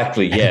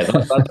 Exactly. Yeah,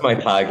 that's my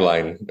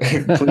tagline.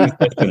 Please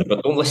listen,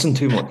 but don't listen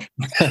too much.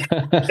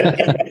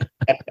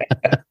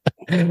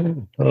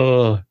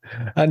 Oh,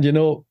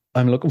 and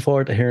I'm looking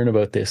forward to hearing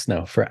about this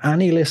now. For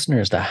any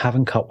listeners that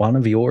haven't caught one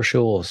of your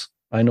shows,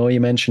 I know you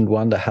mentioned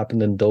one that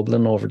happened in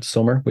Dublin over the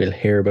summer. We'll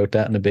hear about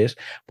that in a bit.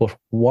 But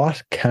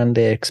what can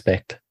they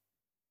expect?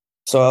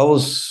 So I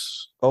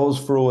was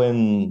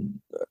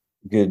throwing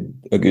a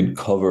good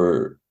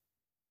cover.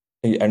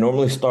 I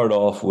normally start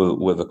off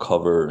with a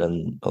cover,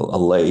 and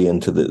I'll let you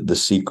into the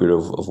secret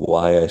of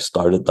why I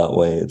started that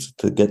way. It's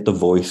to get the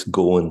voice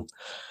going.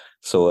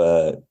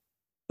 So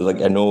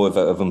like I know if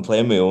I'm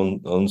playing my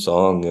own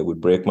song, it would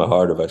break my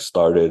heart if I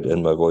started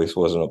and my voice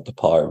wasn't up to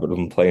par. But if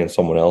I'm playing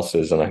someone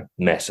else's and I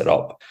mess it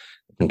up,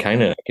 I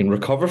can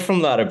recover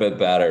from that a bit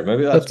better.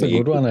 Maybe that's That's a me,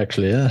 good one,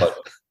 actually. Yeah. but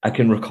I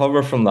can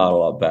recover from that a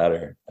lot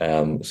better.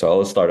 So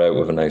I'll start out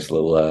with a nice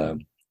little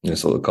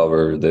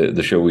cover.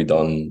 The show we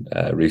done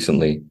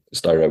recently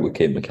started out with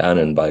Kate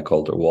McCannon by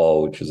Calder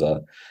Wall, which is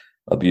a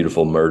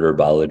beautiful murder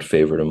ballad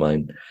favorite of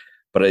mine.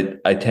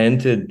 But I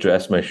tend to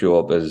dress my show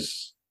up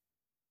as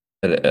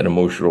an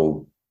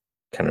emotional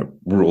kind of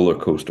roller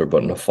coaster,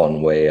 but in a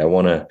fun way. I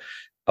wanna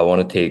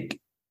take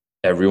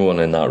everyone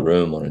in that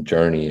room on a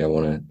journey. I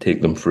want to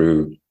take them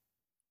through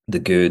the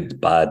good, the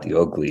bad, the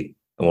ugly.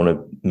 I want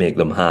to make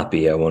them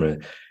happy. I want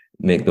to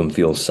make them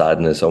feel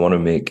sadness. I want to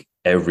make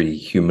every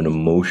human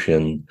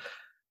emotion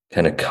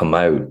kind of come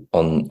out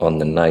on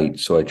the night.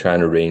 So I try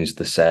and arrange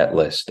the set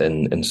list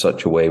in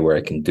such a way where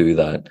I can do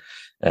that.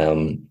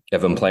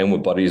 If I'm playing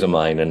with buddies of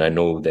mine and I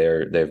know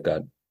they've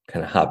got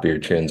kind of happier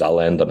tunes,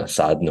 I'll end on a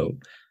sad note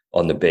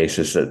on the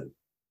basis that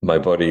my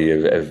buddy,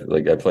 if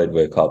like I played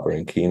with Copper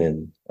and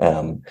Keenan,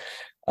 and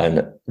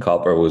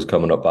Copper was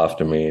coming up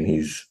after me, and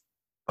he's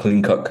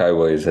Clean Cut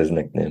Cowboy is his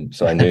nickname.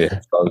 So I knew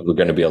his songs were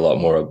going to be a lot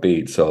more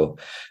upbeat. So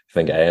I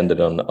think I ended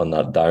on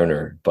that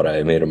downer, but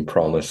I made him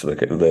promise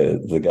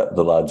the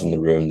lads in the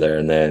room there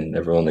and then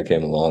everyone that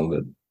came along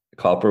that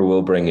Copper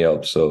will bring you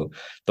up. So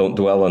don't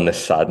dwell on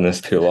this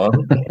sadness too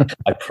long.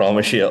 I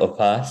promise you it'll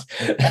pass.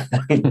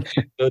 So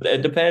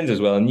it depends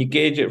as well. And you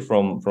gauge it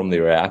from the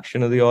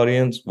reaction of the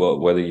audience,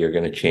 whether you're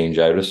going to change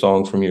out a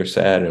song from your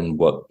set and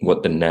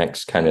what the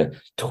next kind of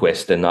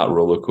twist in that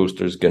roller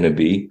coaster is going to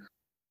be.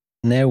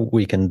 Now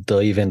we can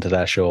dive into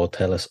that show.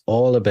 Tell us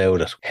all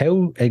about it.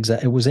 How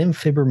exactly? It was in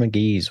Fibber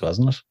McGee's,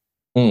 wasn't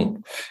it?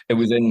 It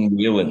was in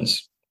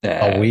Whelan's.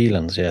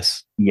 Whelan's,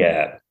 yes.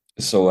 Yeah.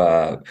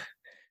 So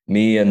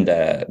me,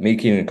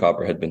 Keenan and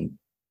Copper had been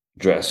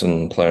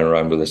dressing, playing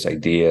around with this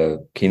idea.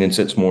 Keenan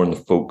sits more in the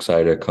folk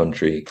side of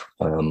country,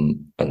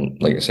 and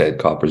like I said,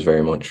 Copper's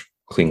very much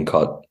clean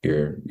cut.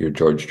 Your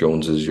George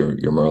Joneses,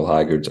 your Merle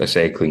Haggards. I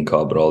say clean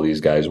cut, but all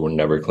these guys were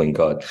never clean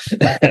cut.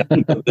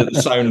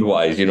 Sound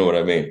wise, you know what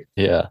I mean?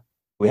 Yeah.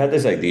 We had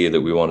this idea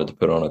that we wanted to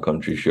put on a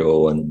country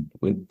show, and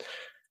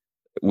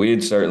we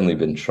had certainly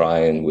been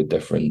trying with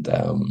different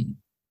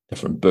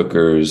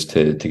bookers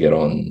to get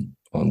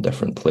on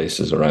different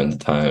places around the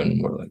town.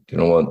 We're like, you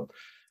know what?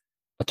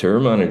 A tour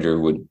manager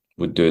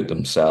would do it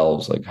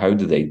themselves. Like, how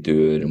do they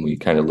do it? And we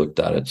kind of looked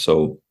at it.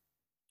 So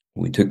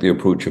we took the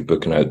approach of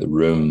booking out the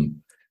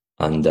room,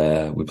 and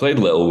we played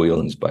Little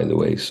Wheelings, by the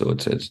way, so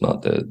it's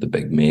not the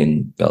big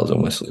main bells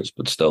and whistlers,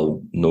 but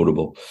still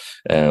notable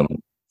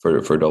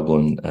for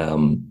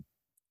Dublin.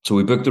 So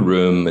we booked the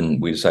room,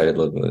 and we decided,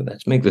 look,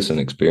 let's make this an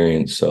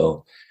experience.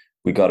 So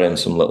we got in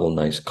some little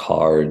nice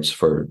cards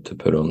to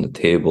put on the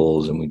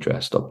tables, and we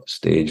dressed up the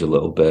stage a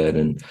little bit,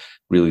 and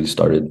really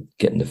started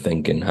getting to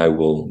thinking how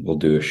we'll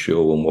do a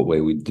show and what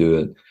way we do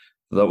it.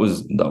 That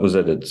was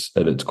at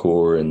its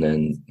core, and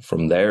then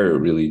from there it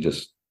really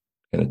just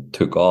kind of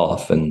took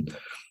off, and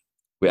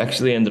we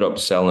actually ended up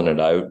selling it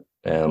out,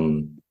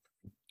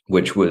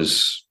 which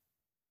was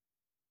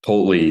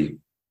totally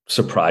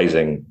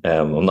surprising.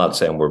 I'm not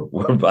saying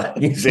we're bad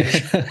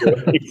musicians.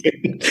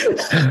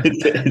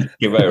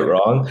 Give out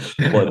wrong,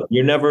 but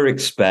you're never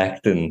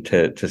expecting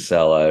to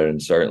sell out,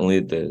 and certainly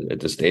at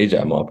the stage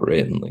I'm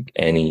operating, like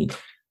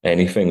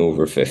anything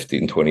over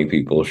 15, 20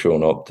 people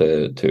showing up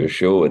to a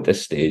show at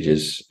this stage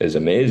is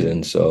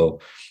amazing. So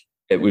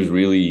it was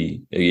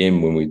really,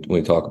 again, when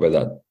we talk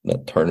about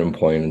that turning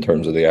point in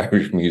terms of the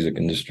Irish music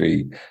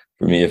industry,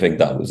 for me, I think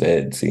that was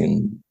it.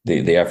 Seeing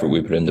the effort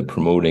we put into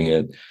promoting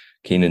it.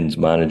 Keenan's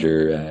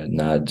manager,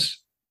 Nads,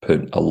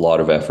 put a lot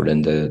of effort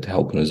into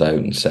helping us out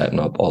and setting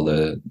up all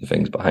the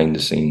things behind the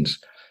scenes.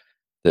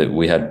 That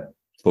we had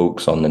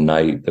folks on the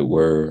night that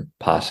were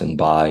passing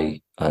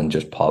by and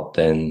just popped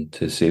in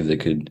to see if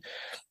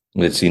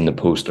they'd seen the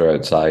poster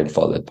outside,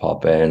 thought they'd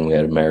pop in. We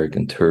had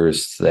American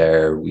tourists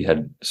there. We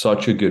had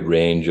such a good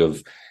range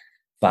of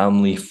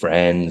family,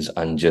 friends,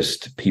 and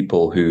just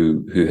people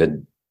who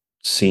had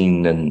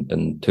seen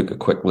and took a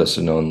quick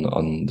listen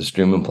on the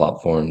streaming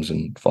platforms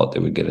and thought they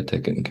would get a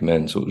ticket and come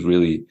in. So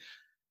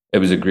it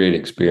was a great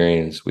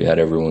experience. We had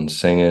everyone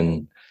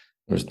singing,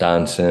 there was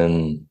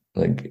dancing.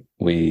 Like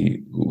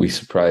we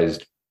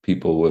surprised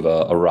people with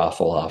a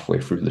raffle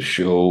halfway through the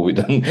show. We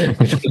done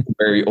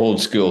very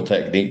old school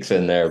techniques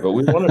in there, but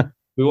we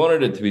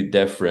wanted it to be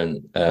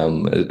different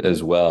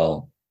as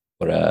well.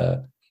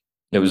 But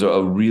it was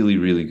a really,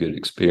 really good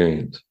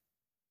experience.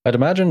 I'd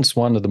imagine it's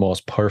one of the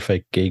most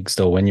perfect gigs,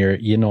 though, when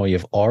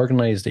you've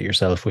organized it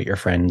yourself with your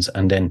friends,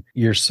 and then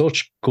you're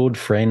such good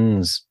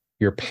friends,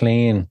 you're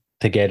playing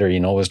together.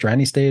 Was there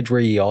any stage where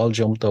you all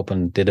jumped up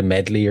and did a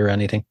medley or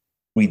anything?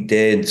 We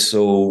did.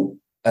 So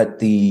at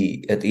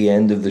the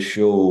end of the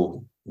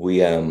show, we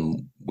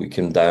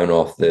came down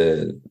off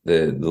the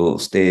little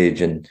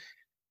stage and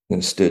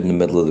stood in the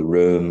middle of the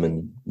room,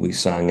 and we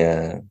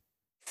sang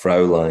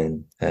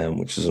Fraulein,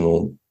 which is an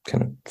old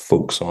kind of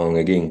folk song.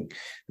 Again,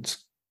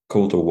 it's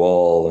Coulter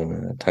Wall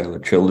and Tyler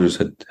Childers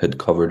had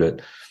covered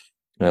it,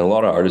 and a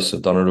lot of artists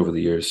have done it over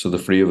the years. So the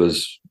three of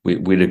us,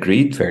 we'd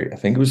agreed I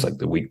think it was like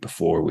the week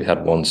before, we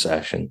had one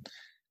session,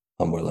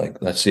 and we're like,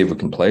 let's see if we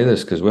can play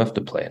this, because we have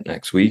to play it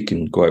next week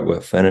and go out with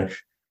a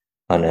finish.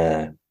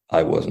 And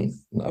I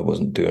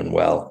wasn't doing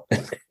well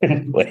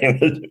playing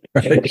it.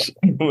 Right.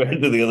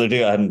 Compared to the other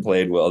two, I hadn't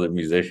played with other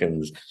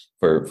musicians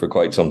for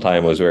quite some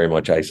time. I was very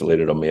much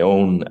isolated on my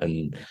own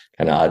and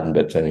kind of adding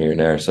bits in here and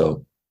there.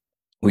 So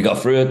we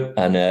got through it,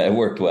 and it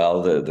worked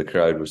well. The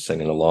crowd was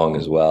singing along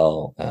as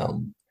well.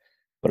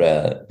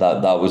 But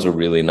that was a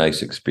really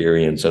nice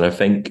experience. And I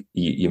think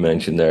you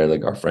mentioned there,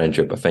 like, our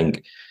friendship. I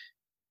think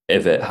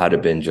if it had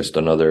been just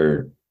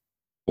another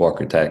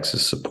Walker Tex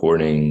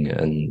supporting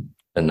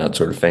and that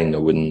sort of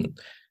thing,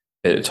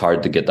 it's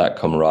hard to get that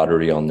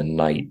camaraderie on the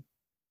night.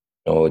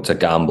 It's a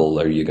gamble.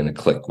 Are you going to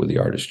click with the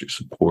artist you're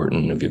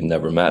supporting if you've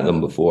never met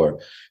them before?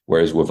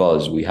 Whereas with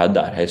us, we had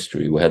that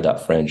history, we had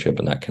that friendship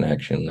and that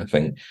connection. I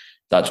think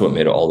that's what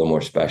made it all the more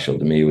special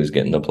to me, was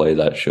getting to play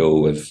that show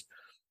with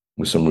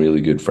some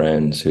really good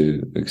friends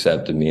who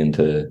accepted me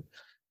into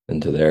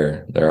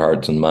their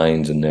hearts and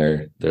minds and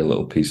their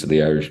little piece of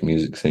the Irish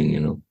music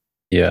scene,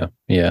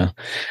 Yeah.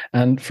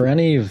 And for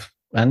any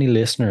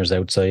listeners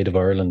outside of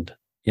Ireland,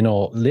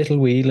 Little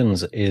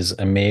Wheelings is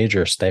a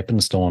major stepping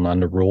stone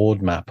on the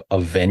roadmap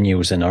of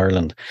venues in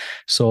Ireland.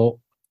 So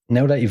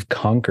now that you've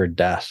conquered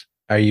that,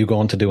 are you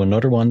going to do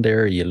another one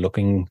there? Are you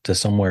looking to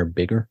somewhere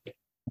bigger?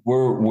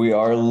 We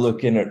are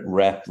looking at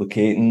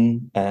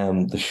replicating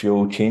the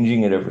show,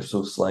 changing it ever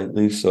so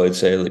slightly. So I'd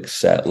say, like,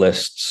 set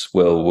lists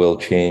will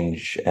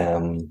change.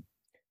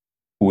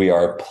 We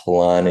are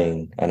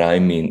planning, and I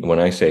mean, when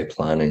I say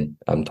planning,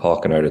 I'm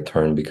talking out of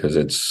turn because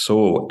it's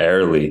so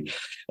early.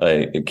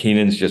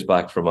 Keenan's just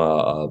back from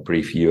a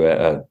brief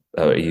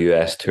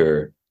US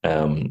tour.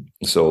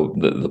 So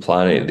the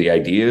plan, the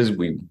idea is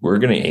we're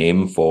going to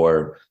aim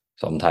for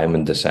sometime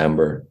in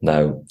December.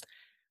 Now,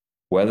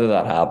 whether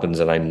that happens,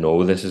 and I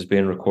know this is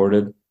being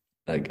recorded,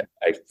 like,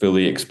 I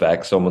fully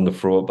expect someone to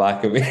throw it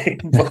back at me.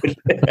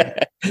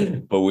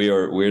 But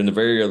we're in the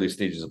very early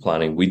stages of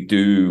planning. We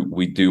do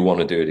want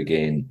to do it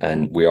again,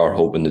 and we are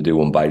hoping to do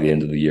one by the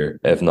end of the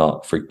year. If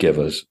not, forgive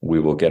us. We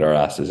will get our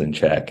asses in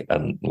check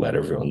and let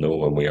everyone know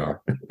when we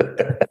are.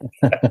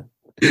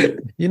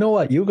 You know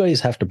what? You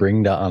guys have to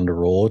bring that on the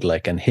road,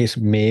 like, and hit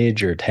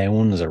major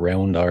towns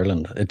around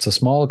Ireland. It's a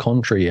small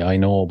country, I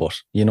know, but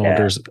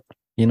there's,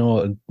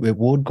 it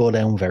would go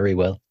down very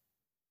well.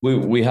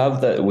 We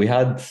have that. We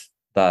had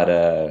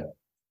that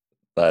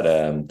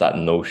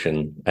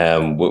notion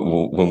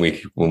when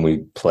we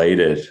played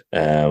it,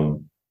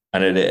 and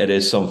it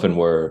is something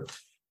we're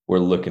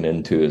looking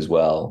into as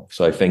well.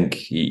 So I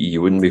think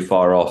you wouldn't be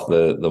far off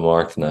the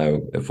mark now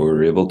if we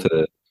were able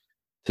to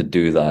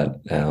do that,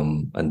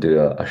 and do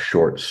a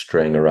short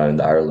string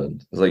around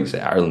Ireland. It's like you say,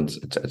 Ireland's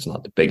it's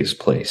not the biggest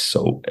place,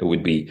 so it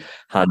would be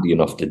handy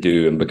enough to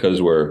do. And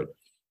because we're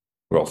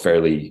all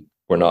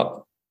we're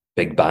not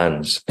big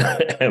bands,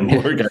 and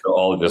we're kind of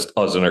all just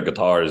us and our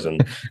guitars,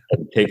 and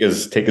take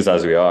us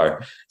as we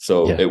are.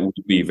 So Yeah. it would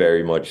be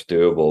very much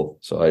doable.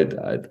 So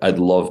I'd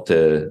love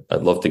to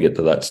get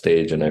to that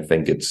stage, and I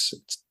think it's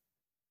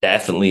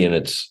definitely in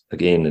its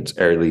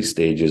early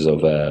stages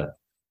of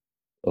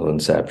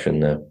inception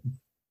now.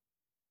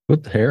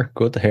 Good to hear.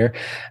 Good to hear.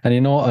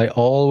 And I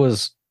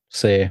always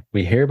say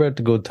we hear about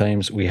the good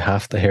times, we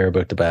have to hear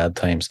about the bad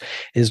times.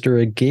 Is there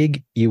a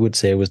gig you would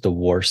say was the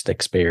worst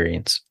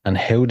experience, and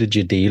how did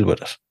you deal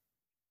with it?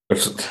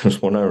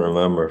 There's one I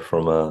remember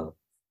from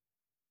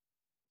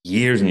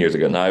years and years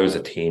ago. Now I was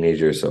a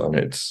teenager, so and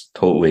it's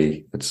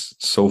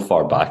so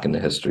far back in the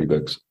history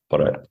books,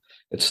 but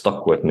it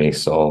stuck with me.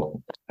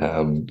 So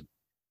I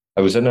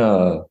was in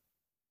a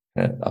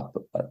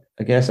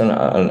I guess an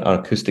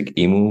acoustic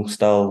emo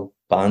style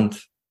band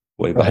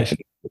way back Right. in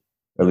the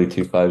early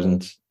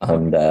 2000s,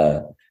 and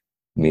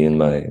me and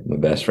my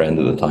best friend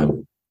at the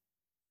time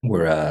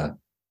were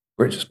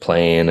we're just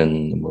playing,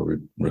 and we're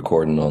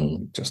recording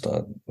on just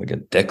a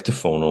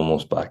dictaphone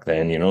almost back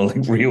then,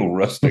 like real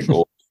rustic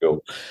old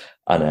school.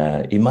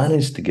 And he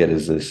managed to get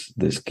us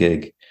this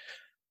gig,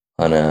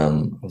 and I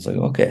was like,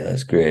 okay,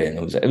 that's great. And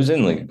it was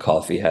in like a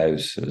coffee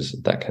house. It was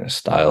that kind of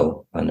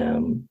style,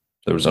 and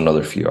there was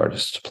another few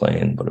artists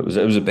playing, but it was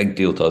a big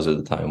deal to us at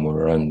the time. We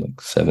were around like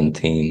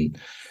 17.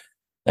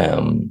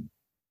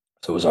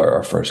 So it was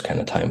our first kind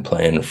of time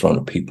playing in front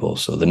of people.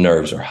 So the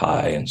nerves are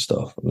high and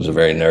stuff. I was a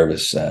very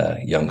nervous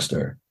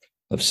youngster.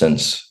 I've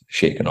since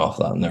shaken off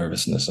that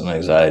nervousness and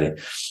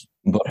anxiety.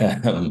 But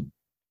I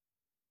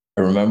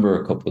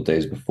remember a couple of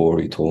days before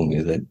he told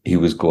me that he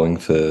was going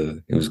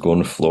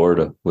to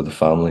Florida with the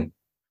family. I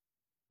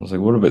was like,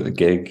 what about the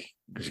gig?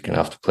 Because you're gonna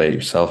have to play it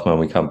yourself, man.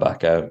 We can't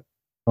back out.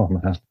 Oh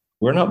man.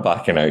 We're not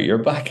backing out. You're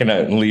backing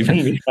out and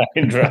leaving me high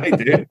and dry,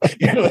 dude.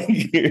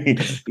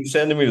 He's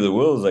sending me to the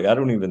wolves. Like I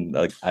don't even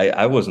like.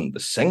 I wasn't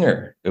the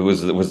singer. It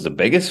was the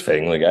biggest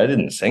thing. Like I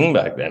didn't sing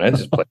back then. I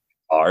just played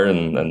guitar,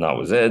 and that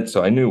was it.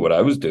 So I knew what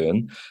I was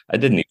doing. I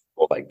didn't even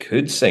know if I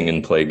could sing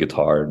and play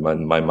guitar.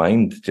 My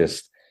mind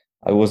just.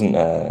 I wasn't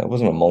a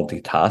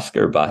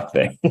multitasker back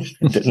then.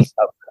 I didn't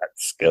have that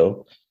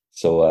skill.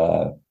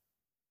 So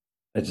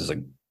I just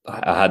like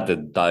I had to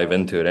dive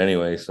into it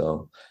anyway.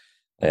 So.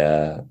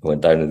 I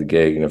went down to the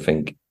gig, and I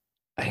think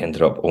I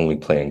ended up only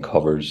playing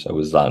covers. I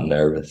was that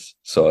nervous,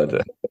 so I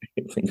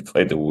think I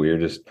played the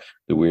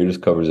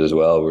weirdest covers as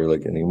well. We were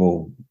like an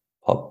emo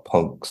pop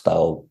punk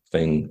style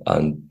thing,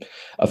 and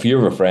a few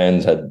of our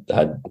friends had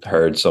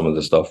heard some of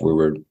the stuff we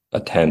were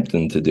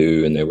attempting to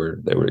do, and they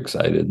were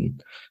excited,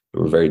 and they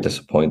were very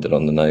disappointed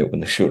on the night when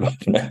they showed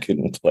up, and I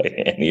couldn't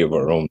play any of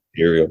our own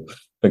material.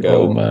 Like I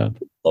Oh opened man.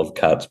 Love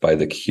Cats by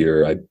The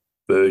Cure. I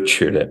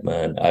butchered it,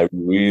 man. I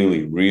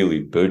really, really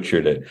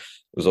butchered it. It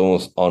was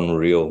almost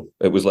unreal.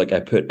 It was like I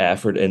put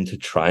effort into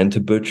trying to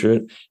butcher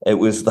it. It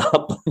was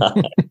that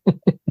bad.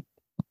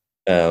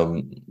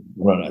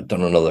 Well, I've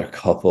done another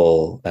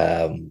couple.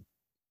 I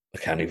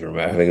can't even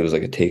remember. I think it was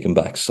like a Taken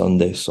Back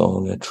Sunday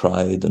song I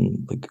tried,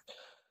 and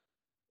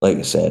like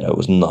I said, I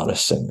was not a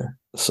singer,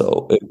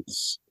 so it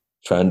was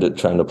trying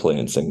to play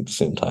and sing at the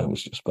same time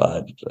was just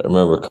bad. I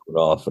remember coming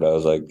off, and I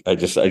was like, I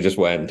just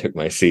went and took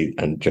my seat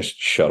and just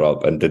shut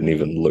up and didn't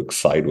even look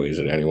sideways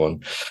at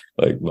anyone.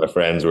 Like my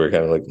friends were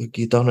kind of like, "Look,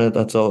 you done it.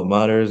 That's all that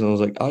matters." And I was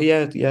like, "Oh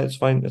yeah, yeah, it's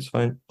fine, it's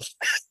fine."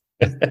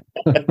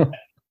 That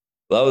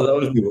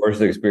was the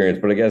worst experience,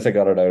 but I guess I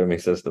got it out of my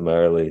system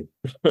early.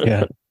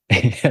 Yeah.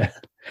 Yeah.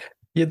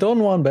 You done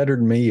one better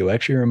than me. You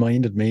actually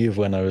reminded me of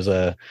when I was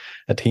a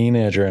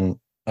teenager, and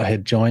I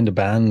had joined a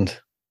band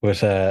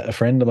with a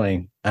friend of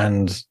mine,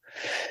 and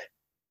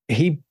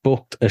he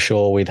booked a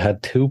show. We'd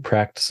had two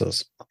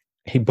practices.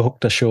 He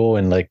booked a show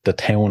in like the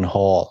town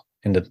hall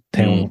in the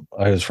town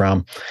I was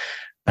from.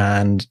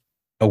 And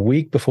a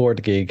week before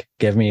the gig,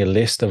 gave me a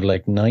list of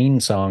like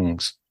 9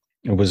 songs.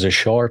 It was a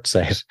short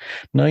set,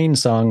 9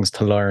 songs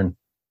to learn.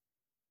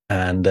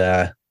 And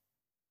the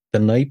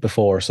night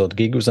before, so the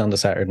gig was on the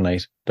Saturday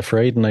night. The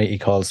Friday night, he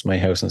calls my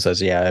house and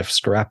says, "Yeah, I've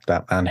scrapped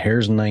that, man.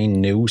 Here's 9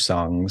 new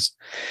songs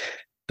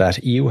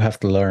that you have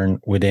to learn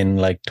within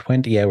like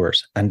 20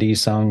 hours." And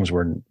these songs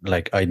were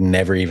like, I'd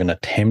never even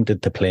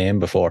attempted to play them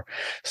before.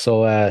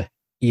 So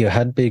you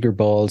had bigger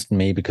balls than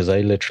me, because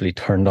I literally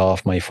turned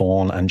off my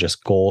phone and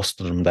just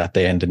ghosted them that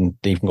day and didn't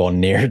even go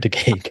near the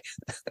gig.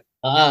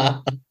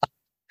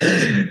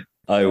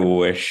 I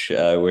wish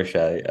I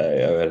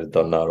had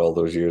done that all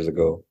those years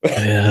ago.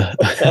 Yeah.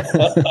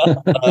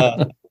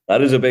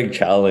 That is a big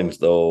challenge,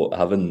 though.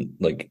 Having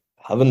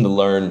to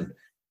learn.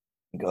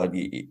 God,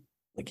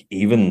 like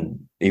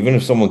even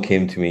if someone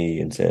came to me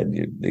and said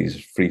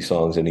these free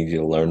songs, I need you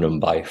to learn them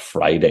by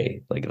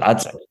Friday, like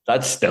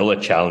that's still a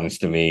challenge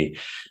to me.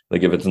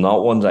 Like if it's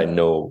not ones I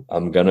know,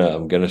 I'm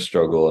gonna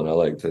struggle, and I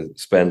like to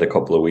spend a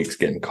couple of weeks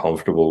getting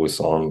comfortable with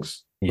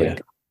songs. Yeah.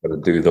 Like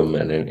gotta do them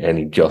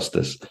any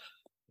justice.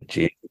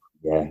 Gee,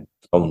 yeah.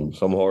 Some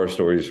horror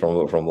stories from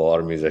a lot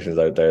of musicians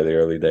out there the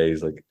early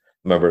days. Like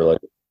remember like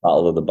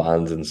Battle of the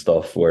Bands and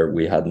stuff where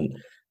we hadn't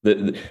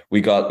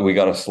we got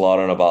a slot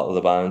on a Battle of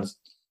the Bands,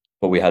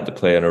 but we had to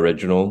play an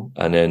original,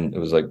 and then it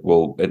was like,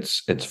 well,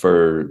 it's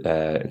for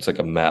it's like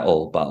a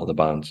metal Battle of the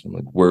Bands. I'm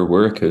like,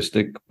 we're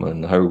acoustic,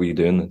 man. How are we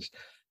doing this?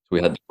 So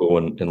we had to go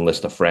and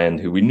enlist a friend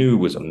who we knew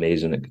was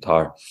amazing at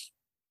guitar.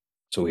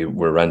 So we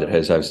were around at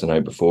his house the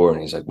night before,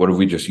 and he's like, "What if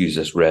we just use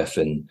this riff?"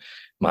 And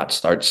Matt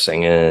starts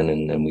singing,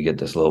 and then we get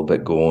this little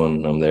bit going.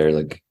 And I'm there,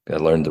 like, I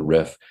learned the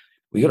riff.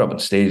 We got up on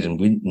stage, and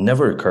we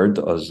never occurred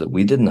to us that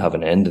we didn't have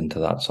an ending to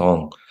that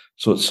song.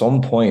 So at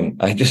some point,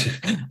 I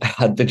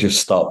had to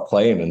just stop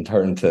playing and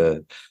turn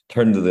to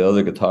the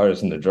other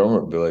guitarist and the drummer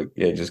and be like,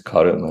 "Yeah, just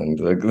cut it, man."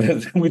 Like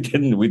we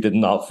did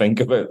not think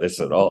about this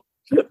at all.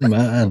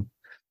 Man.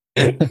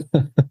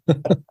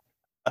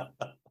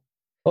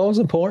 Always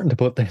important to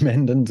put them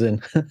endings in.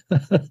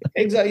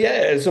 Exactly.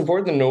 Yeah, it's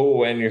important to know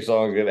when your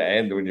song's going to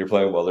end when you're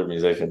playing with other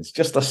musicians.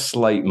 Just a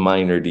slight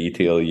minor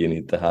detail you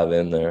need to have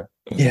in there.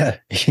 Yeah,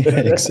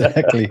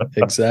 exactly.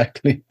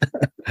 Exactly.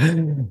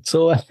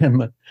 So,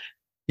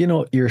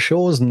 your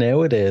shows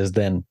nowadays,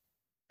 then,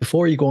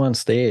 before you go on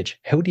stage,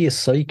 how do you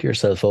psych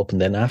yourself up?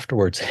 And then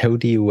afterwards, how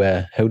do you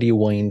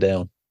wind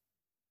down?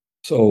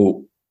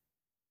 So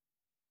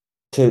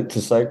to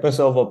psych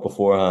myself up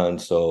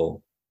beforehand,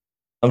 so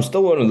I'm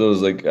still one of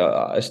those, like,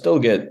 I still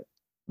get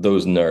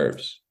those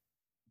nerves,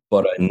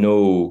 but I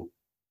know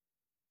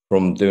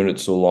from doing it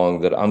so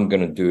long that I'm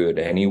going to do it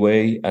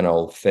anyway and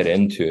I'll fit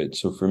into it.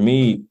 So for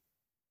me,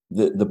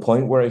 the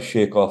point where I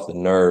shake off the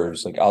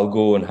nerves, like I'll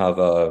go and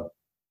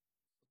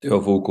do a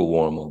vocal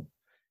warm up,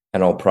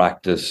 and I'll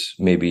practice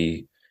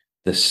maybe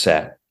the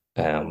set.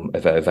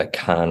 If I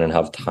can and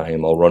have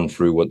time, I'll run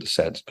through what the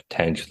set's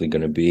potentially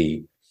going to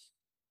be.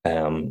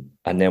 And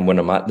then when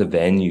I'm at the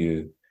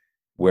venue,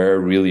 where I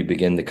really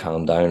begin to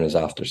calm down is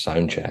after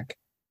sound check.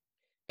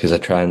 Because I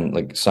try and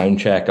like sound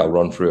check, I'll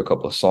run through a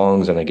couple of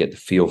songs and I get the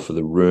feel for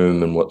the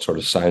room and what sort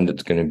of sound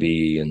it's going to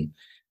be. And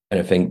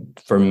I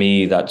think for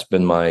me, that's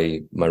been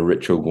my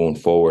ritual going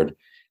forward.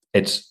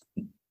 It's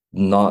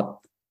not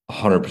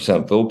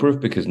 100% foolproof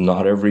because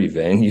not every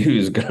venue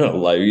is going to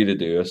allow you to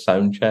do a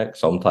sound check.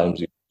 Sometimes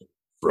you're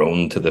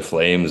thrown to the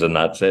flames and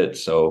that's it.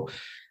 So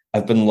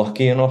I've been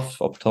lucky enough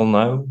up till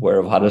now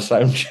where I've had a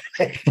sound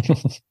check.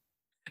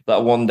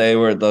 That one day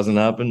where it doesn't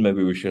happen,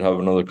 maybe we should have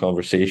another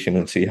conversation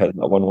and see how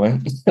that one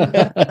went.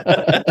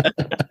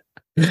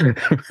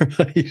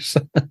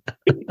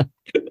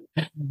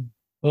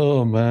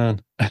 Oh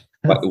man.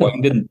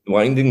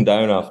 Winding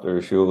down after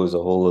a show is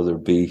a whole other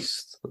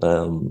beast.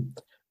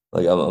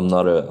 Like I'm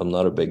not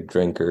a big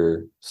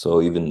drinker,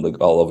 so even like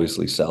I'll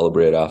obviously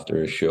celebrate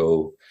after a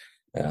show.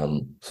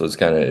 So it's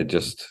kind of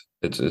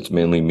it's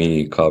mainly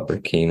me, Copper,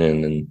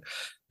 Keenan,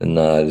 and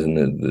Naz,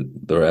 and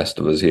the rest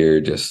of us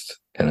here. Just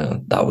kind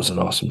of that was an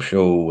awesome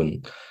show,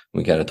 and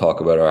we kind of talk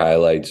about our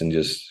highlights and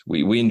just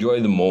we enjoy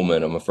the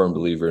moment. I'm a firm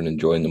believer in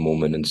enjoying the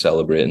moment and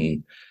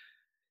celebrating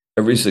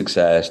every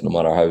success, no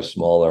matter how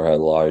small or how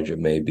large it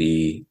may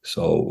be.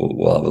 So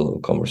we'll have a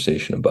little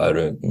conversation about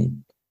it,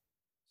 and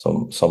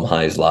some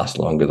highs last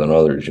longer than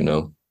others, you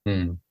know.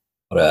 Mm.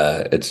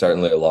 But it's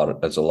certainly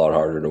it's a lot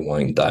harder to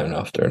wind down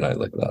after a night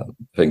like that.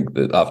 I think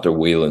that after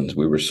Whelan's,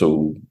 we were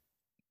so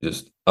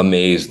just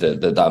amazed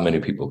that many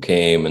people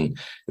came and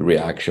the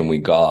reaction we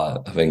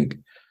got. I think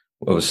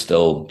I was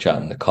still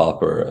chatting to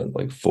Copper at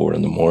like 4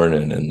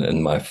 a.m.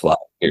 in my flat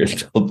here in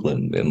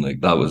Dublin, and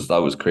like that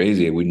was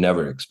crazy. We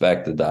never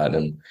expected that,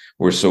 and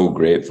we're so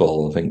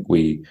grateful. I think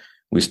we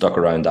stuck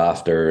around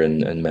after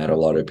and met a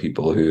lot of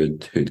people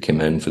who'd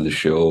come in for the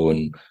show,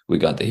 and we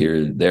got to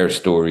hear their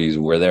stories,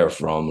 where they're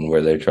from and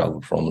where they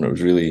traveled from, and it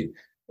was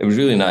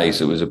really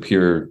nice. It was a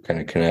pure kind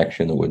of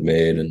connection that we'd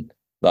made, and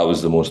that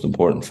was the most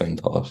important thing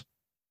to us.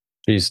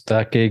 Geez,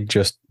 that gig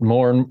the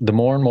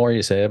more and more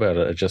you say about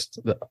it,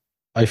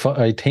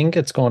 I think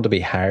it's going to be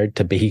hard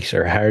to beat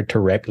or hard to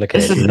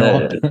replicate.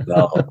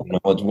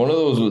 It's one of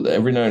those.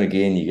 Every now and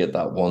again, you get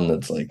that one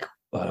that's like,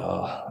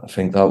 I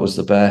think that was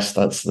the best.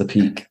 That's the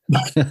peak.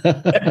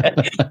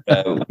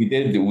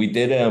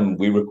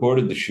 We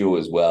recorded the show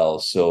as well,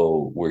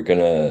 so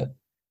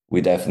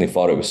we definitely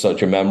thought it was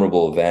such a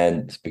memorable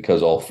event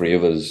because all three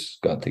of us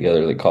got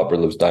together. Like Copper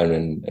lives down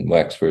in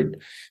Wexford,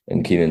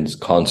 and Keenan's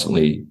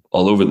constantly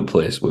all over the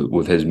place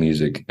with his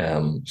music.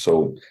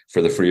 So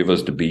for the three of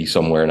us to be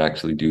somewhere and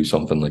actually do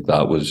something like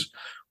that was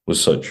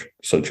such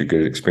a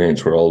good experience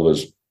for all of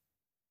us.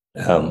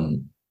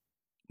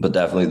 But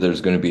definitely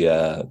there's going to be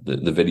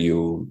the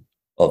video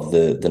of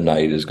the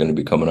night is going to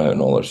be coming out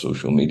on all our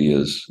social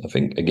medias, I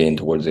think, again,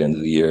 towards the end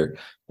of the year,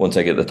 once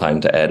I get the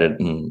time to edit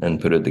and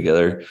put it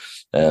together.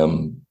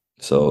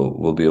 So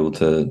we'll be able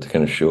to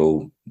kind of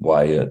show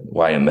why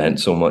it meant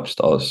so much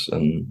to us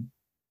and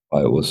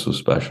why it was so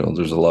special.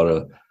 There's a lot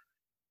of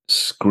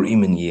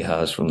screaming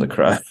yeehaws from the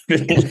crowd.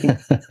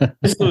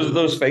 Just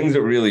those things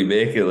that really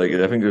make it. Like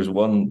I think there's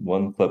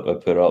one clip I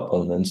put up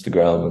on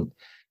Instagram, and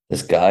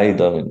this guy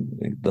done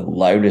the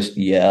loudest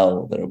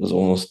yell that it was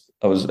almost.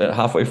 I was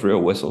halfway through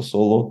a whistle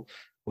solo,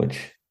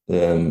 which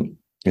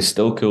is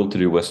still cool to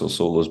do whistle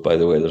solos. By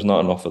the way, there's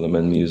not enough of them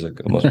in music.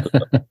 I must put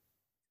that.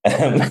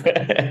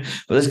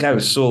 But this guy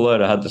was so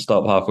loud, I had to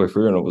stop halfway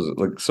through, and I was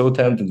like so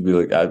tempted to be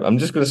like, I'm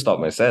just going to stop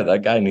my set.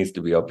 That guy needs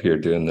to be up here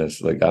doing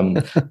this. Like I'm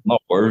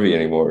not worthy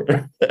anymore.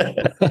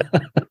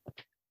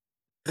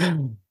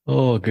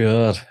 Oh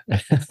God.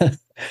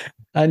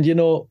 And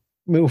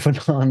moving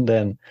on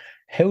then,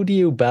 how do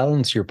you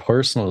balance your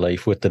personal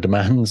life with the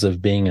demands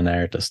of being an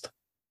artist?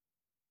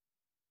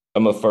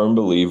 I'm a firm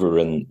believer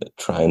in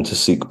trying to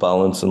seek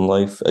balance in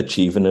life.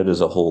 Achieving it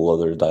is a whole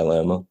other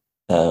dilemma.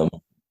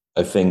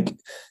 I think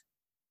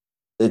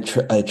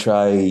I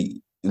try,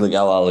 like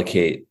I'll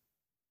allocate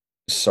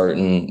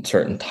certain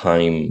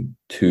time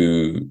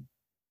to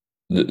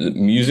the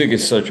music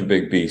is such a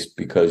big beast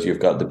because you've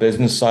got the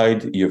business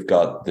side, you've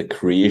got the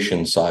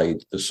creation side,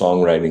 the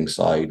songwriting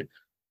side,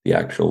 the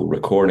actual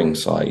recording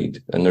side,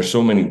 and there's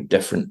so many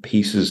different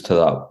pieces to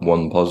that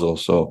one puzzle.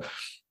 So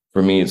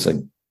for me, it's like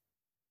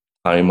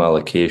time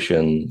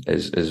allocation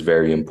is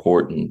very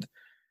important,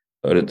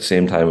 but at the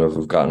same time, if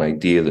I've got an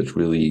idea that's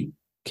really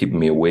keeping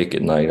me awake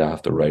at night, I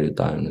have to write it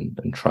down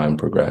and try and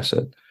progress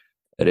it.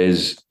 It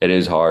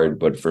is hard,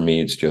 but for me,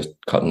 it's just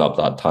cutting up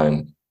that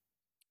time.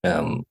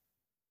 With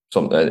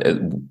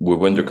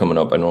winter coming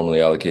up, I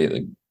normally allocate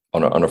like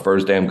on a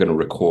Thursday I'm going to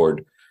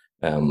record.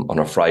 On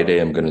a Friday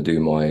I'm going to do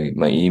my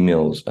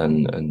emails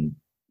and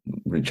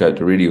reach out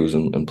to radios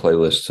and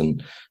playlists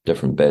and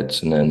different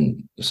bits, and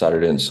then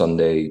Saturday and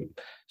Sunday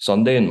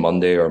and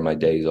Monday are my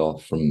days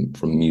off from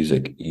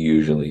music.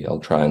 Usually, I'll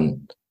try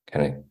and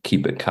kind of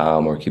keep it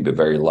calm or keep it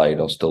very light.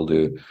 I'll still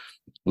do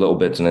little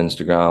bits on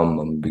Instagram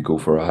and maybe go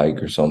for a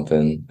hike or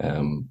something.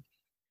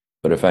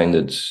 But I find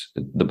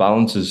the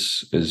balance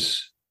is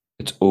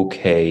it's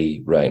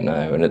okay right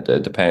now, and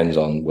it depends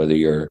on whether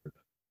you're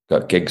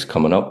got gigs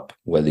coming up,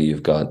 whether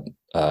you've got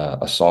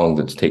a song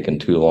that's taken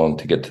too long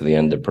to get to the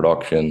end of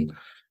production.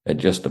 It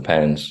just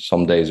depends.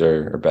 Some days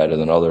are better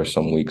than others.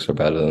 Some weeks are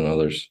better than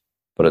others.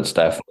 But it's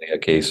definitely a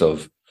case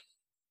of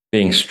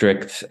being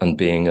strict and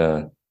being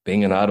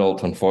an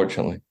adult,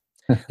 unfortunately.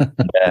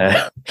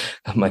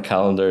 My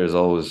calendar is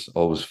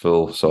always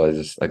full,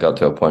 so I got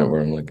to a point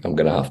where I'm like, I'm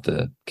gonna have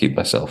to keep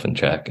myself in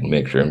check and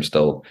make sure I'm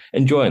still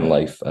enjoying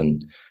life.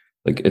 And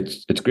like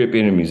it's great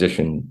being a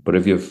musician, but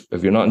if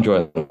you're not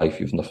enjoying life,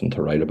 you've nothing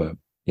to write about,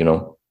 you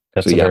know.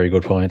 That's a very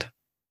good point.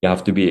 You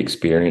have to be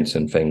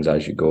experiencing things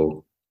as you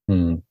go.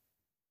 And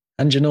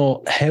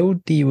how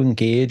do you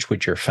engage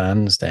with your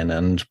fans then,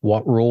 and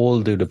what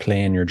role do they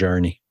play in your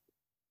journey?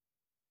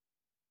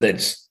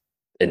 It's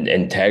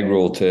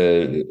integral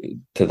to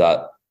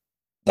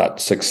that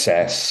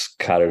success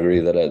category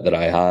that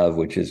I have,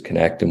 which is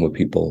connecting with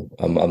people.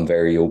 I'm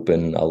very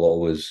open.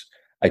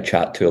 I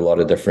chat to a lot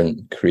of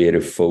different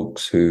creative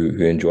folks who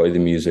enjoy the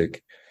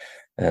music.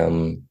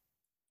 I'll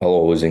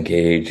always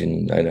engage,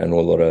 and I know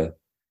a lot of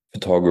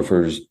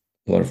photographers,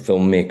 a lot of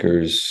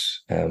filmmakers,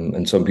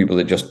 and some people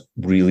that just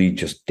really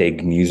just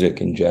dig music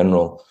in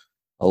general.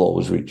 I'll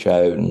always reach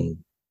out, and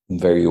I'm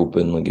very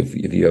open. Like if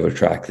you have a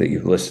track that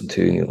you've listened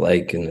to and you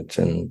like, and it's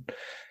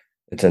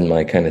in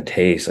my kind of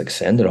taste, like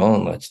send it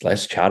on.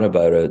 Let's chat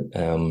about it.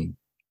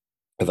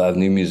 If I have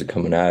new music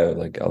coming out,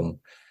 like I'm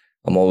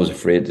always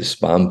afraid to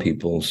spam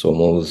people, so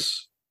I'm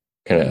always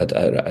kind of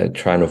I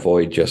try and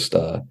avoid just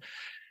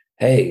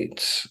hey,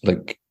 it's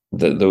like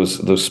those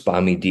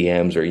spammy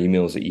DMs or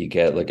emails that you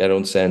get. Like I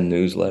don't send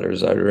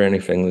newsletters out or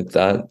anything like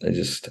that.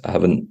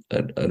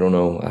 I don't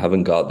know, I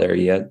haven't got there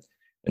yet.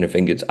 And I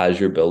think it's as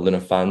you're building a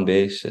fan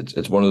base,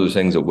 it's one of those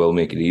things that will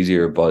make it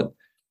easier, but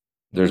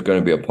there's going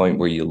to be a point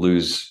where you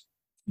lose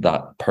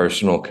that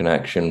personal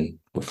connection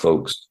with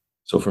folks.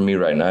 So for me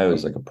right now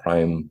is like a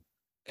prime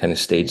kind of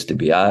stage to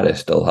be at. I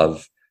still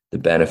have the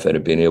benefit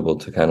of being able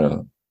to kind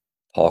of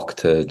talk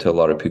to a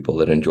lot of people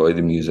that enjoy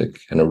the music,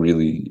 and I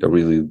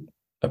really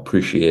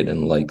appreciate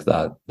and like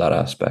that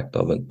aspect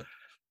of it.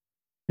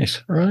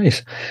 Yes,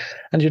 right.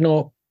 And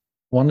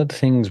one of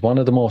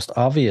the most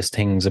obvious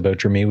things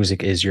about your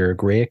music is you're a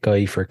great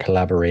guy for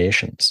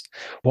collaborations.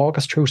 Walk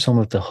us through some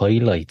of the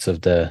highlights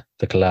of the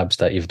collabs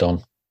that you've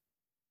done.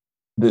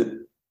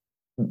 The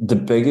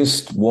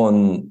biggest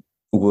one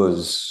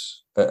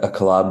was a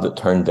collab that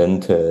turned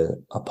into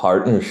a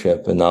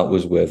partnership, and that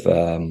was with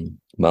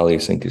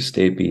Malleus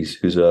Stapes,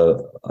 who's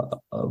a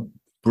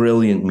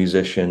brilliant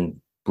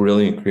musician,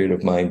 brilliant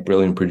creative mind,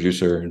 brilliant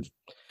producer, and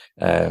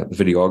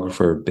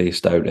videographer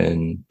based out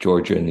in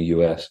Georgia in the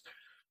US.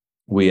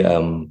 We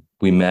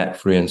met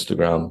through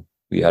Instagram.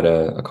 We had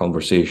a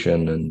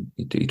conversation, and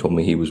he told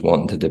me he was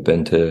wanting to dip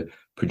into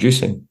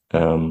producing.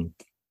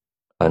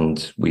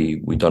 And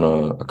we done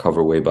a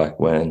cover way back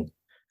when,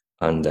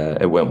 and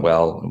it went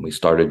well, and we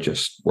started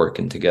just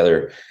working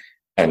together.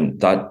 And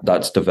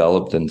that's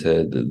developed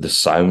into the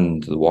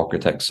sound, the Walker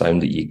Tex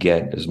sound that you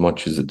get. As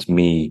much as it's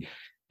me,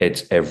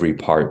 it's every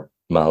part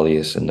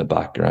Malleus in the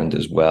background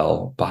as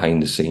well,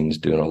 behind the scenes,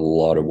 doing a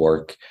lot of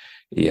work.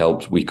 He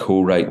helps. We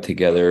co-write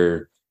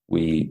together.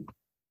 We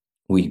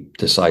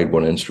decide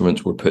what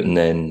instruments we're putting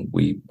in.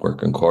 We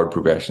work on chord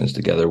progressions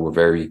together. We're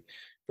very,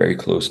 very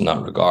close in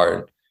that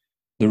regard.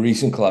 The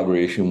recent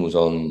collaboration was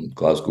on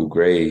Glasgow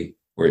Grey,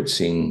 where it's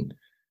seen.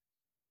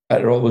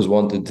 I'd always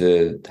wanted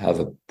to have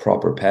a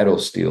proper pedal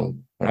steel.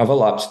 I have a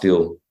lap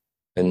steel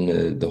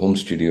in the home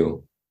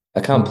studio.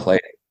 I can't play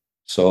it,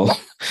 so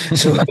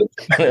so I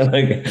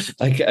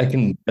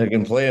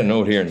can play a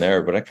note here and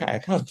there, but I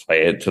can't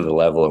play it to the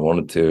level I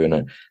wanted to.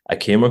 And I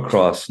came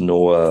across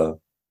Noah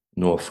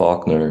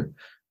Faulkner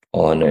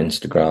on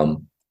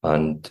Instagram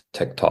and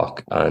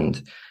TikTok, and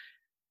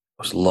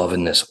I was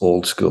loving this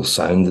old school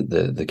sound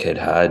that the kid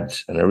had.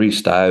 And I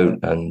reached out,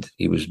 and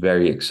he was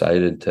very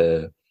excited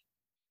to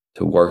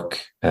work.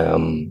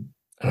 And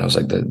I was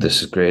like,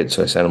 this is great.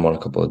 So I sent him on a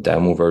couple of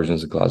demo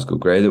versions of Glasgow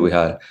Grey that we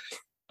had.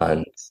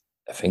 And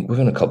I think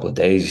within a couple of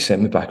days, he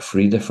sent me back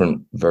 3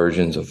 different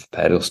versions of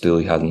pedal steel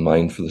he had in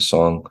mind for the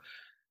song.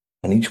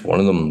 And each one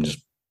of them just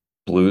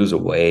blew us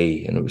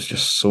away. And it was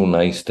just so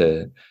nice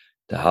to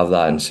have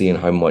that and seeing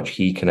how much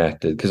he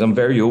connected. Because I'm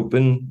very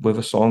open with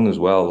a song as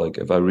well. Like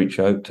if I reach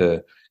out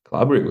to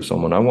collaborate with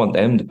someone, I want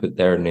them to put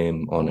their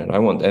name on it. I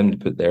want them to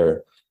put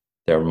their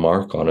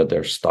mark on it,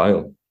 their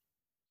style.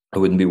 I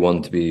wouldn't be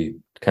one to be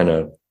kind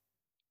of,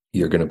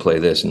 you're going to play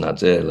this and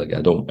that's it. Like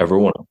I don't ever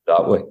want it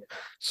that way.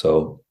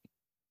 So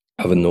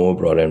having Noah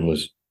brought in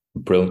was a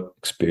brilliant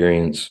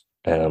experience.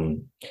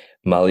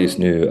 Malleus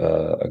knew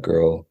a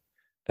girl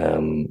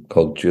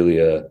called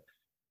Julia,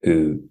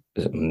 who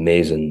is an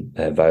amazing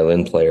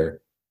violin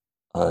player,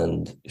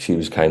 and she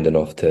was kind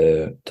enough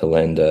to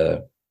lend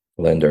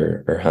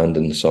her hand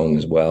in the song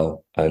as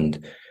well.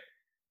 And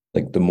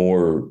like the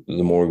more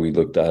we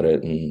looked at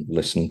it and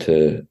listened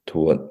to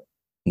what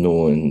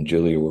Noah and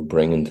Julia were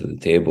bringing to the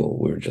table,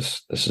 we were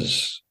just, this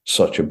is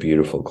such a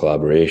beautiful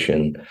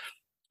collaboration.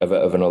 I've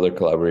another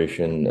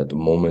collaboration at the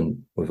moment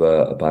with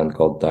a band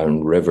called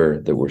Down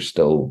River that we're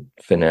still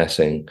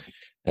finessing.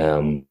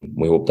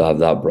 We hope to have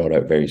that brought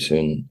out very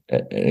soon.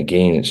 And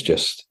again,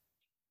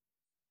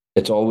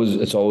 it's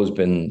always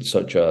been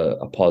such a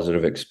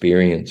positive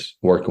experience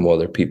working with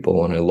other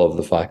people. And I love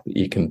the fact that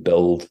you can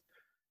build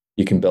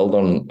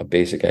on a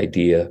basic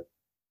idea,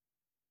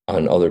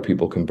 and other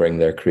people can bring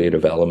their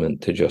creative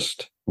element to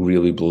just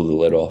really blow the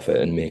lid off it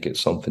and make it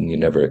something you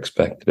never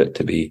expected it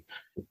to be.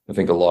 I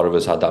think a lot of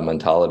us had that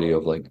mentality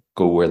of like,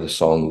 go where the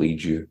song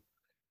leads you.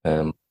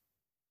 And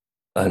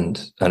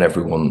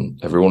everyone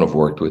I've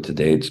worked with to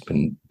date's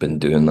been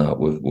doing that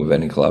with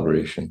any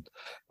collaboration.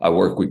 I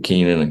work with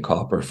Keenan and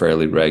Copper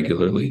fairly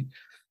regularly.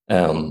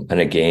 And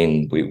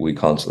again, we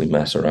constantly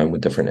mess around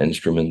with different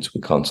instruments.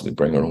 We constantly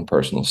bring our own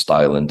personal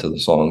style into the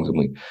songs,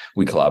 and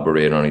we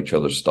collaborate on each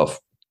other's stuff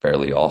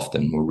fairly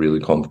often. We're really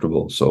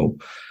comfortable. So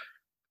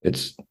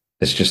it's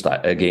just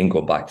that, again,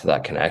 going back to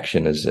that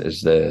connection is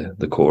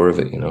the core of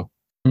it, you know.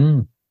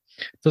 Mm.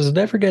 Does it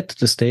ever get to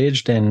the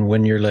stage then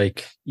when you're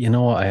like,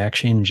 I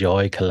actually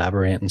enjoy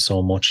collaborating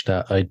so much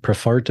that I'd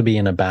prefer to be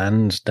in a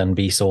band than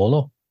be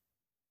solo?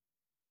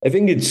 I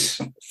think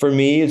for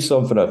me, it's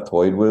something I've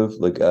toyed with.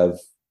 Like I'm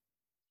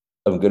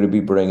going to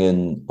be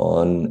bringing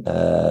on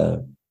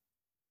a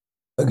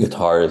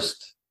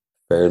guitarist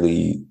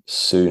fairly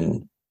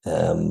soon,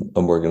 and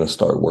we're going to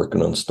start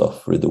working on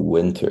stuff for the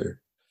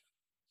winter.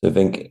 So I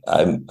think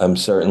I'm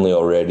certainly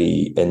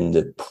already in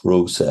the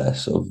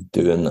process of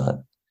doing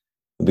that,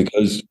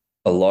 because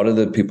a lot of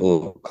the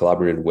people I've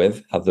collaborated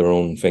with have their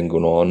own thing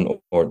going on,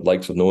 or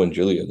likes of Noah and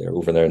Julia, they're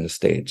over there in the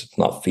States. It's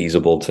not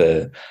feasible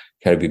to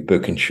kind of be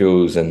booking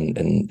shows and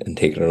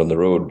taking it on the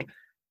road.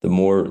 The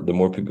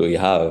more people you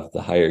have,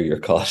 the higher your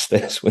cost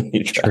is when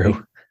you try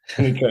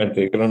and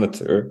take it on a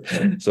tour.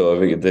 So I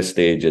think at this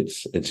stage,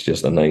 it's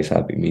just a nice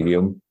happy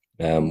medium.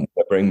 I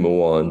bring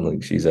Mo on,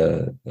 like she's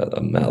a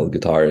metal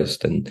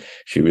guitarist, and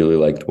she really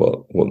liked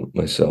what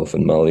myself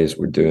and Malleus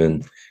were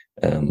doing.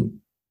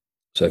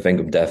 So I think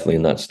I'm definitely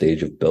in that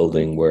stage of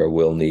building where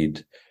I'll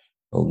need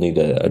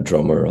a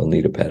drummer, I'll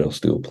need a pedal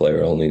steel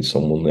player, I'll need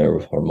someone there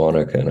with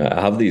harmonica. And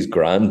I have these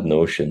grand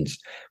notions.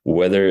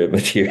 Whether it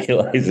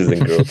materializes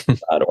and grows to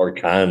that or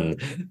can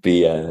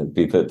be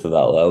put to that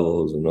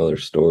level is another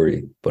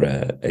story. But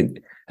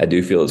I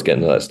do feel it's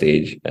getting to that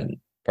stage, and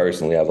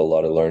personally I have a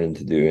lot of learning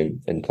to do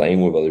in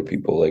playing with other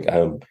people. Like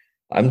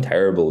I'm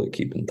terrible at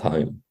keeping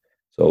time.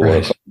 So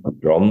when it comes to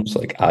drums,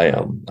 like I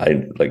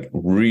like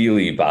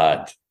really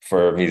bad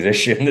for a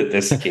musician at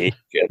this stage,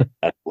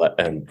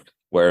 and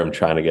where I'm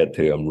trying to get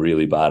to, I'm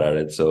really bad at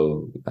it.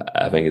 So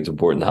I think it's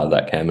important to have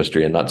that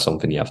chemistry, and that's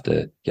something you have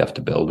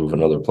to build with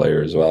another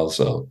player as well.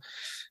 So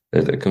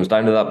it comes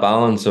down to that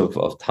balance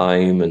of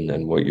time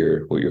and what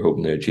you're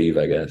hoping to achieve,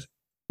 I guess.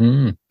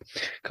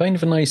 Kind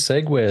of a nice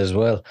segue as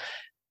well.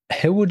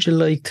 How would you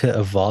like to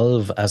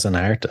evolve as an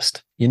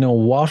artist?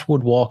 What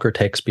would Walker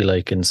Tex be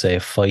like in, say,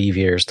 5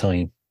 years'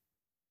 time?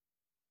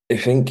 I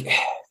think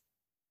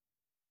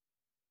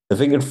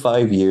think in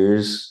 5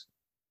 years,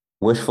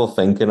 wishful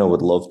thinking, I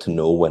would love to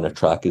know when a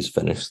track is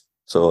finished.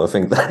 So I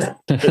think that,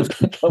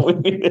 that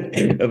would be,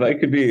 if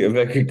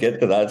I could get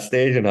to that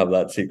stage and have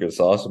that secret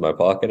sauce in my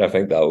pocket, I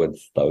think that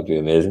would be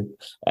amazing.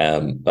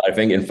 But I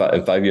think in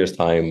 5 years'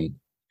 time,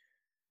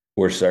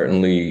 we're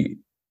certainly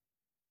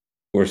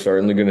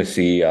going to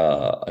see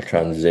a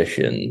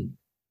transition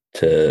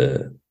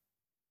to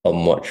a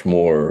much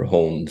more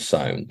honed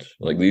sound.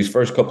 Like these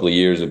first couple of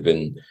years have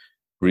been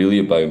really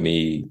about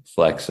me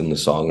flexing the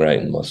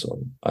songwriting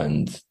muscle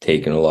and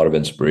taking a lot of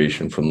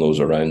inspiration from those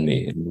around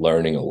me and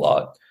learning a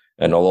lot.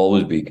 And I'll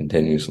always be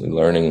continuously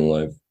learning in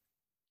life.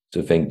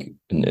 So I think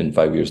in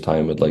 5 years'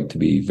 time, I'd like to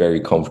be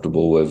very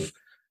comfortable with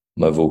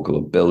my vocal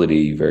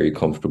ability, very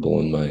comfortable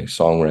in my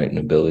songwriting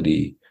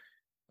ability,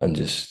 and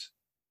just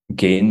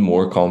gain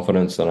more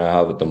confidence than I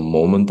have at the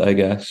moment, I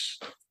guess.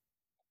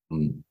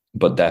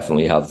 But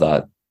definitely have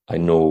that. I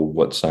know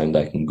what sound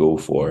I can go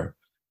for.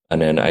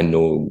 And then I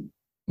know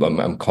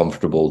I'm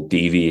comfortable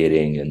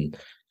deviating and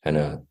kind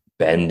of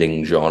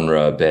bending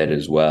genre a bit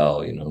as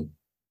well, you know.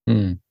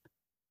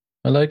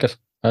 I like it.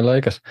 I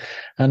like it.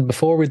 And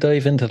before we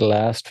dive into the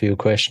last few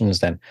questions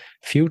then,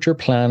 future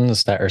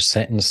plans that are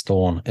set in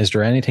stone, is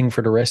there anything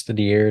for the rest of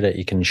the year that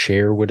you can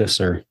share with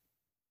us? Or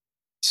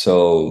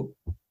So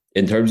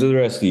in terms of the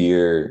rest of the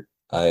year,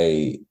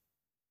 I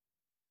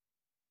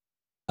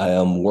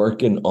am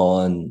working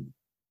on,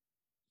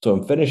 so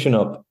I'm finishing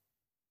up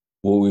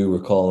what we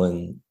were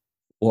calling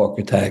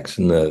Walker Tex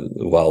and the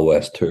Wild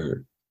West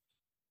tour.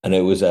 And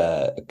it was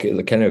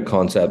the kind of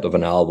concept of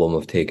an album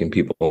of taking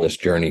people on this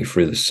journey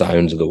through the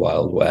sounds of the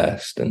Wild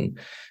West and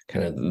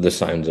kind of the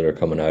sounds that are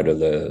coming out of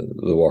the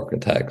Walker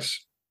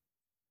Tex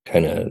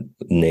kind of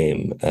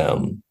name.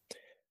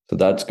 So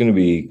that's going to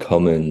be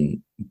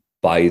coming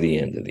by the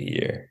end of the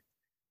year.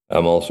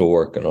 I'm also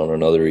working on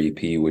another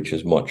EP, which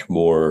is much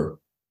more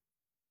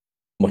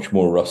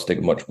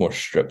rustic, much more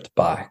stripped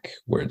back,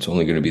 where it's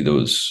only going to be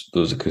those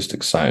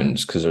acoustic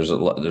sounds, because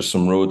there's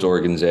some Rhodes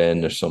organs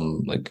in, there's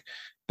some like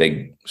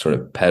big sort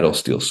of pedal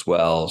steel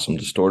swell, some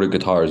distorted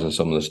guitars, and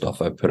some of the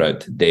stuff I've put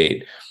out to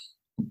date.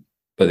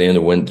 By the end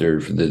of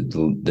winter, for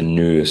the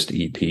newest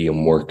EP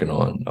I'm working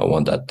on, I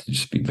want that to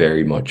just be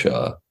very much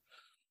a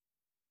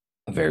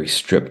very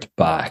stripped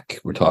back.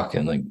 We're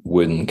talking like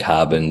wooden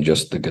cabin,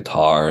 just the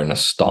guitar and a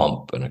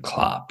stomp and a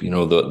clap, you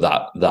know,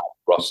 that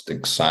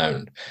rustic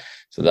sound.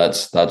 So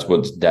that's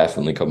what's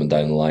definitely coming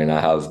down the line. I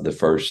have the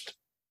first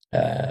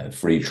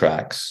 3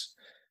 tracks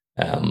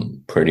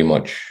pretty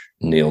much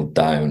nailed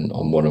down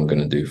on what I'm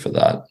going to do for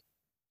that.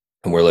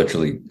 And we're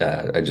literally,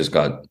 I just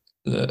got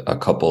a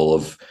couple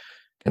of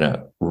kind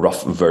of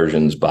rough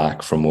versions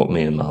back from what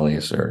me and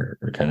Malleus are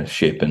kind of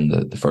shaping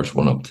the first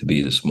one up to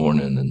be this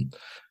morning. And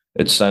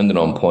it's sounding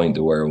on point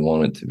to where I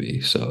want it to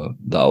be. So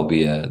that'll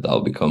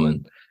be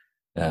coming.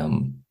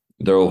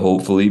 There will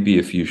hopefully be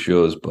a few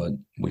shows, but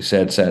we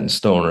said set in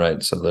stone,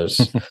 right? So they're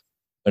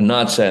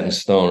not set in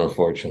stone,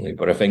 unfortunately.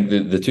 But I think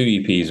the 2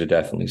 EPs are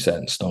definitely set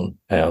in stone.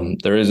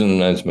 There is an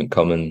announcement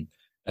coming,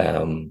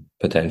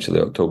 potentially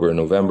October and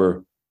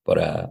November, but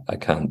I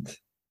can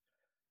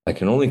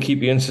only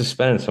keep you in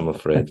suspense, I'm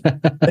afraid.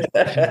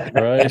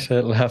 right,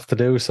 it'll have to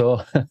do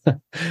so.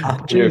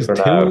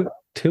 Jeez,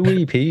 two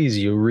EPs.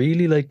 You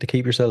really like to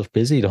keep yourself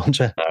busy, don't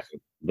you?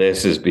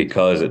 This is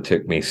because it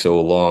took me so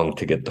long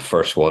to get the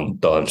first one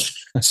done.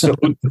 So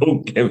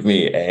don't give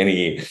me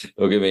any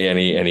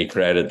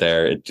credit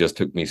there. It just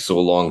took me so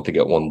long to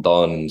get one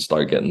done and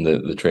start getting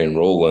the train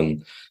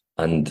rolling.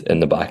 And in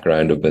the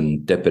background, I've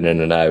been dipping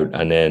in and out,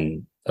 and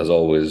then, as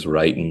always,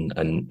 writing.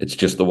 And it's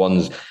just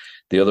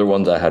the other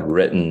ones I had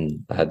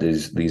written, I had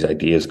these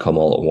ideas come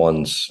all at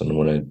once. And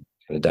when I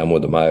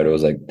demoed them out, I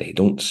was like, they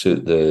don't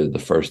suit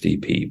the first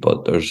EP,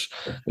 but there's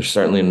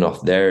certainly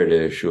enough there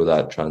to show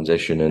that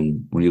transition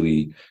and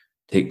really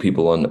take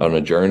people on a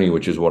journey,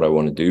 which is what I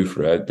want to do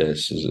throughout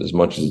this. As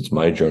much as it's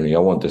my journey, I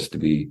want this to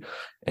be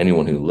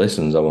anyone who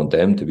listens, I want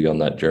them to be on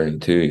that journey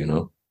too, you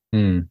know?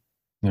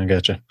 I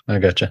get you.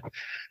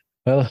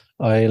 Well,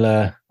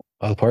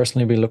 I'll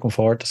personally be looking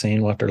forward to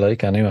seeing what they're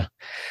like anyway.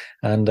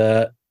 And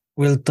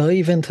we'll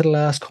dive into the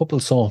last couple.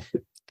 So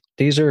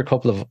these are a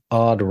couple of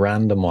odd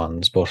random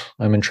ones, but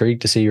I'm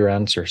intrigued to see your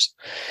answers.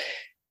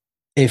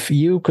 If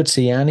you could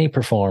see any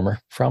performer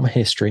from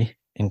history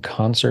in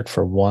concert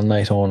for one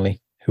night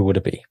only, who would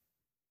it be?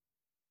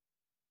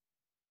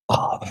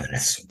 Oh, that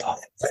is so tough.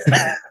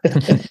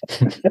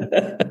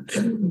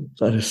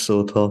 That is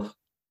so tough.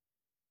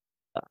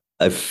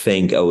 I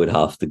think I would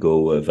have to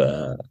go with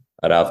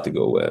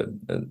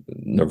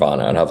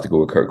Nirvana. I'd have to go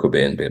with Kurt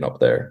Cobain being up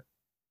there.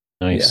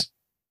 Nice.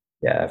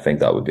 Yeah, I think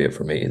that would be it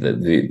for me.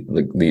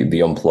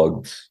 The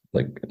unplugged,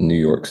 like, New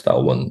York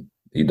style one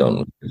he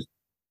done.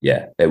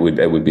 Yeah, it would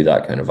be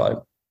that kind of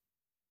vibe.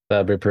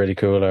 That'd be pretty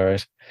cool, all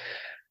right.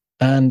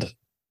 And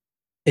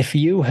if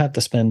you had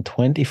to spend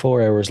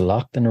 24 hours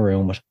locked in a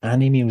room with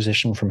any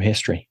musician from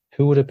history,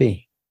 who would it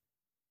be?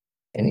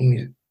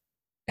 Any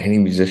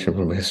musician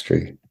from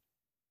history.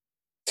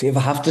 See, if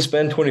I have to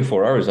spend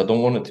 24 hours, I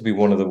don't want it to be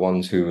one of the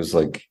ones who was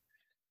like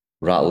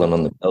rattling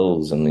on the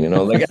pills, and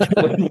like I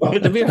would want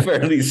it to be a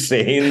fairly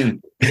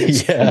sane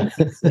Yeah.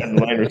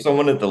 line, or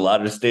someone at the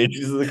latter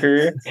stages of the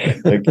career.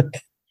 Like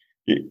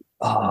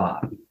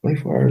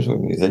 24 hours with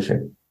a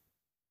musician.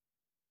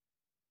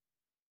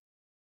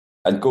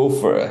 I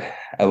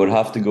would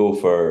have to go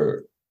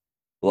for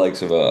the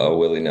likes of a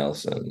Willie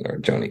Nelson or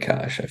Johnny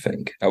Cash. I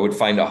think I would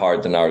find it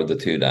hard to narrow the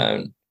two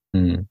down.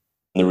 Mm.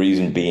 The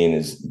reason being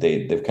is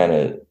they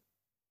had,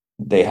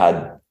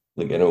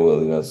 like, I know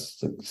Willie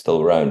Nelson's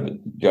still around,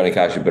 but Johnny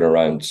Cash had been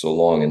around so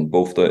long, and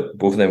both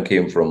of them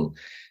came from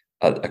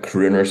a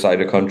crooner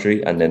side of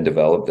country, and then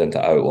developed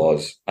into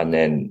outlaws, and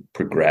then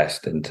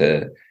progressed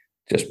into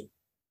just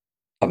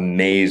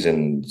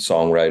amazing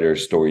songwriters,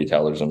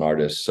 storytellers, and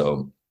artists.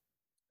 So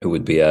it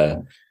would be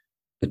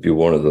it'd be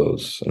one of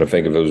those. And I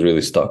think if I was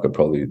really stuck, I'd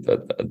probably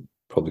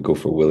go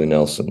for Willie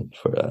Nelson.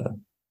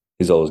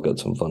 He's always got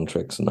some fun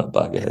tricks in that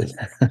bag of his.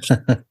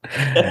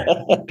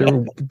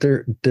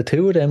 they're the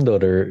two of them though.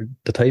 They're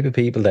the type of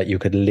people that you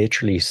could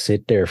literally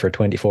sit there for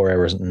 24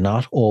 hours,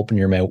 not open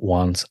your mouth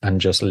once, and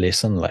just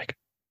listen. Like,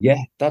 yeah,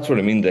 that's what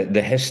I mean.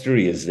 The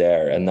history is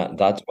there, and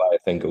that's why I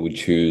think I would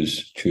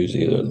choose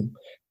either of them,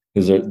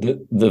 because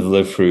they've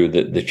lived through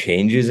the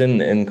changes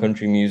in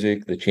country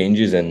music, the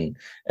changes in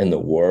the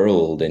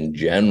world in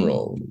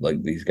general.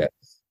 Like, these guys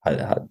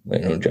had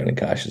Johnny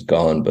Cash is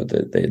gone, but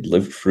they had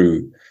lived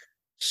through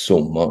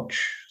so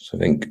much. So I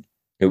think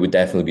it would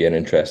definitely be an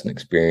interesting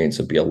experience.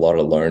 There'd be a lot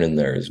of learning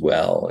there as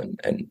well, and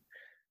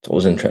it's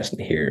always interesting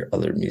to hear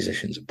other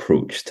musicians'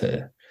 approach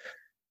to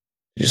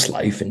just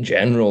life in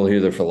general, hear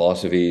their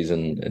philosophies,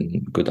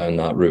 and go down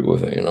that route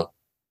with it.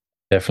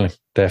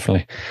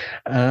 Definitely.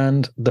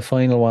 And the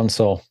final one.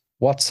 So,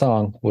 what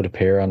song would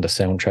appear on the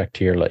soundtrack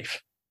to your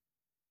life?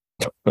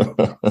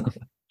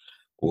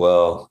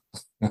 Well,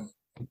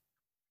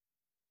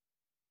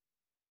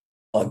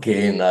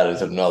 again, that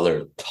is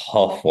another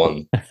tough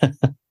one.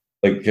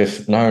 Like,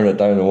 just narrowing it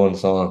down to one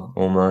song.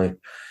 Oh my.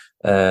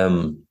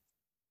 Let's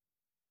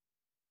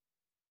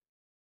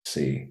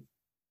see.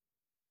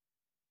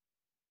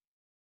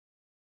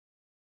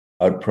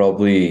 I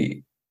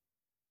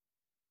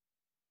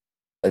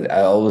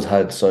always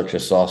had such a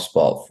soft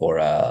spot for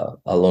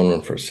Alone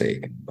and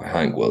Forsaken by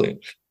Hank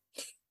Williams.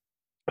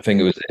 I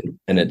think it was,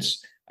 and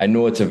I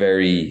know it's a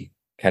very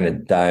kind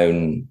of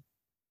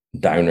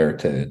downer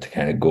to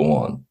kind of go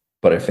on,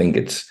 but I think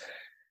it's,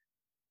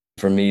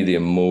 for me, the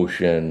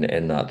emotion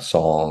in that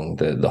song,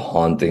 the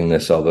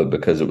hauntingness of it,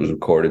 because it was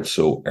recorded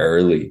so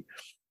early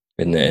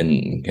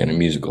in kind of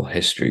musical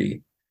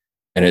history.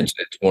 And it's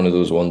one of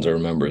those ones I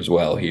remember as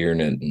well,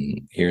 hearing it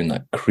and hearing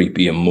that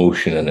creepy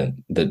emotion in it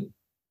that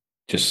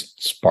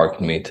just sparked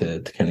me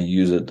to kind of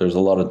use it. There's a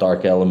lot of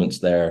dark elements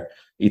there.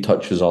 He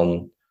touches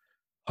on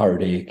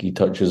heartache. He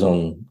touches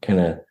on kind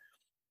of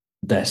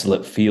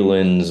desolate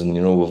feelings. And,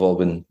 we've all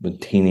been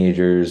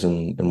teenagers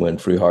and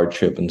went through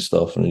hardship and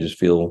stuff. And I just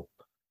feel,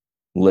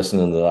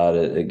 listening to that,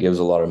 it gives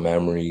a lot of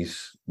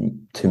memories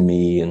to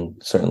me,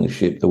 and certainly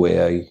shaped the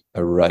way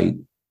I write.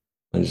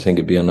 I just think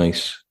it'd be a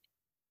nice...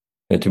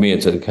 And to me,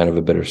 it's a kind of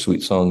a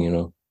bittersweet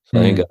song, So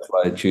I think that's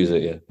why I choose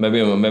it. Yeah,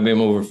 maybe I'm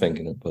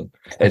overthinking it, but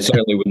it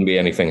certainly wouldn't be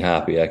anything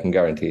happy. I can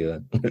guarantee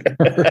you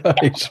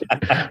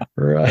that.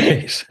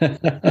 Right.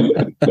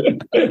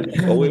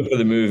 I'll wait for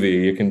the movie.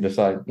 You can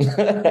decide.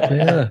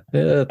 Yeah.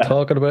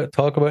 Talk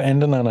about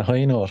ending on a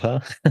high note,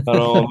 huh? I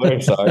know. I'm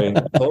very sorry.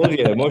 I told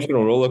you,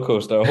 emotional roller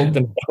coaster. I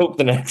hope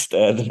the next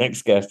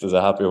guest is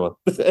a happy one.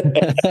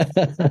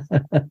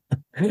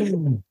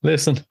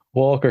 Listen,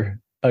 Walker,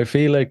 I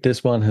feel like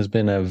this one has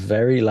been a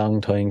very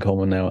long time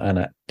coming now, and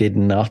it did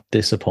not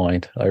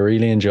disappoint. I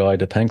really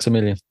enjoyed it. Thanks a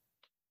million.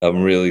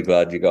 I'm really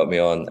glad you got me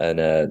on,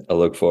 and I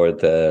look forward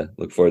to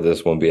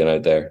this one being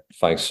out there.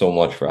 Thanks so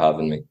much for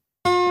having me.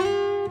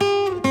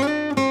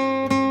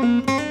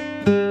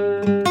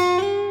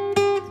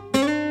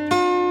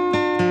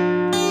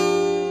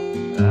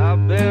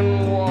 I've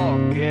been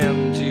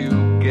walking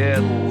to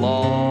get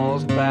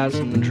lost,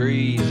 passing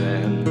trees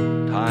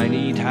and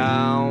tiny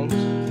towns.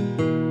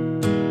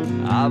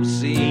 I've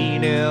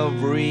seen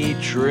every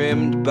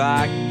trimmed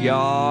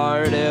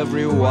backyard,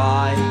 every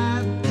white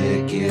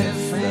picket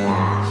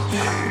fence.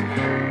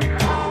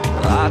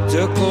 I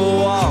took a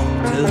walk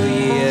to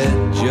the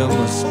edge of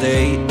the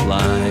state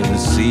line to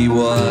see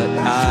what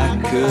I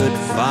could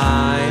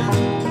find.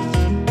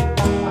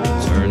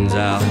 Turns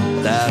out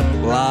that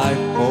life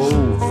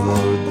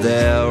over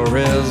there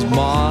is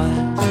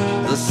much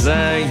the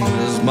same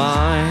as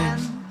mine.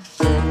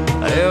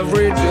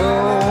 Every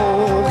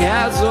dog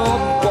has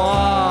a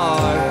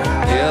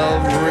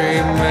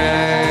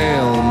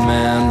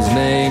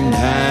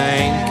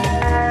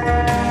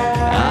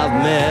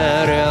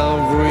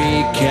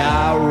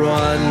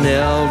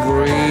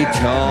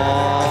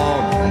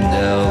Tom and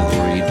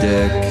every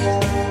dick.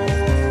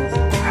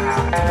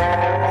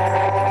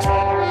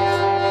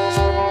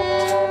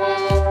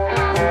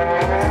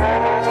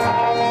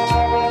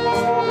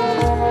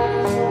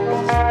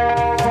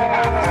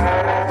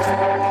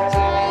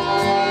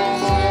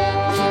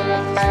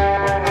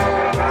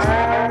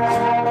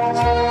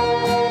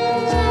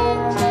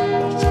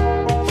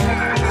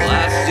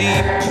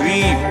 see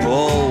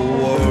people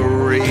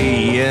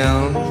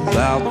worrying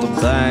about the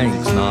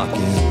banks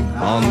knocking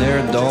on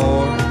their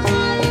door.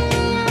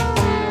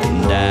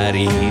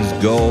 Daddies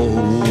go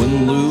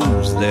and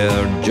lose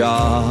their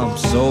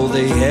jobs, so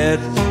they hit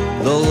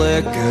the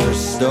liquor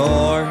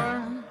store.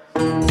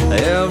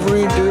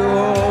 Every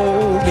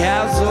dog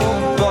has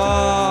a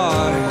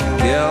bar,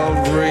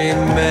 every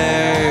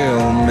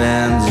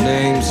mailman's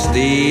named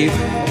Steve.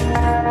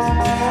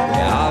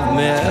 I've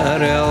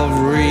met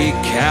every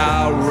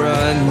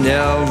Karen,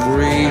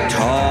 every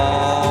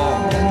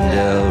Tom, and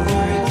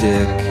every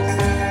Dick.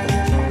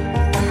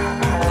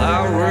 I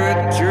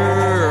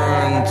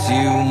return to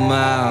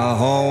my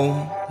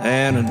home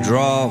and I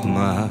draw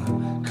my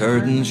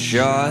curtains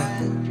shut.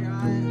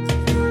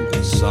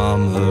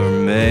 Summer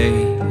may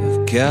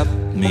have kept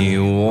me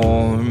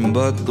warm,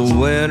 but the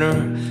winter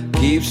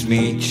keeps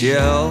me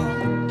chill.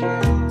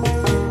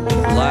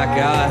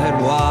 Black-eyed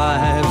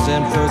wives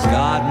and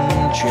forgotten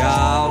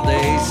child,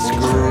 they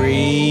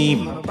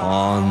scream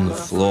upon the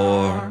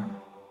floor.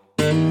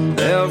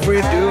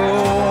 Every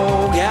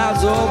dog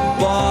has a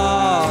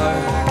bar,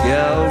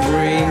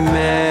 every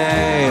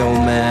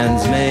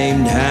mailman's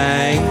named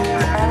Hank.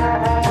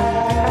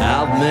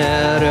 I've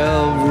met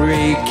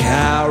every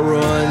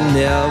Karen,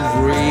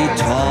 every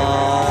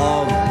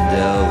Tom, and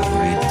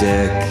every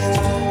Dick.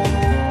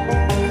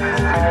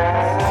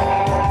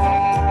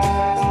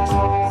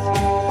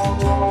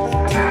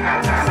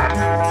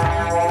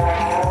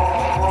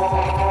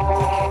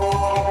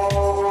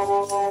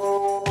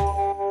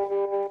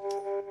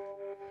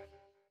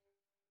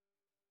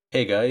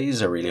 Hey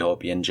guys, I really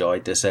hope you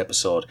enjoyed this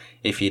episode.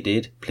 If you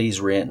did,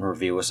 please rate and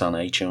review us on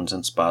iTunes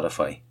and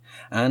Spotify.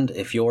 And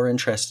if you're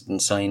interested in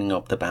signing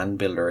up to Band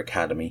Builder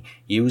Academy,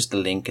 use the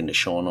link in the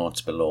show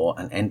notes below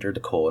and enter the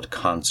code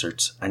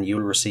CONCERTS and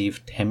you'll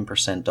receive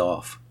 10%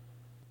 off.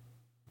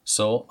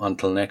 So,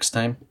 until next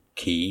time,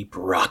 keep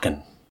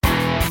rocking.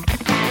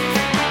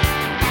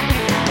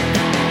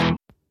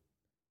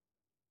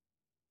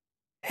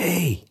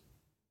 Hey,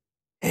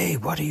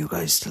 what are you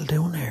guys still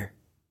doing here?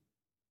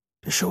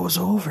 The show's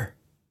over.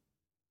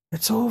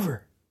 It's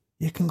over.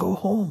 You can go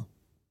home.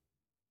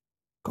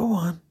 Go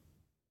on.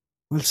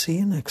 We'll see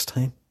you next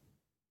time.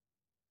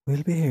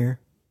 We'll be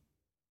here.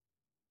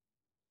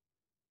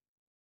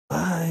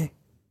 Bye.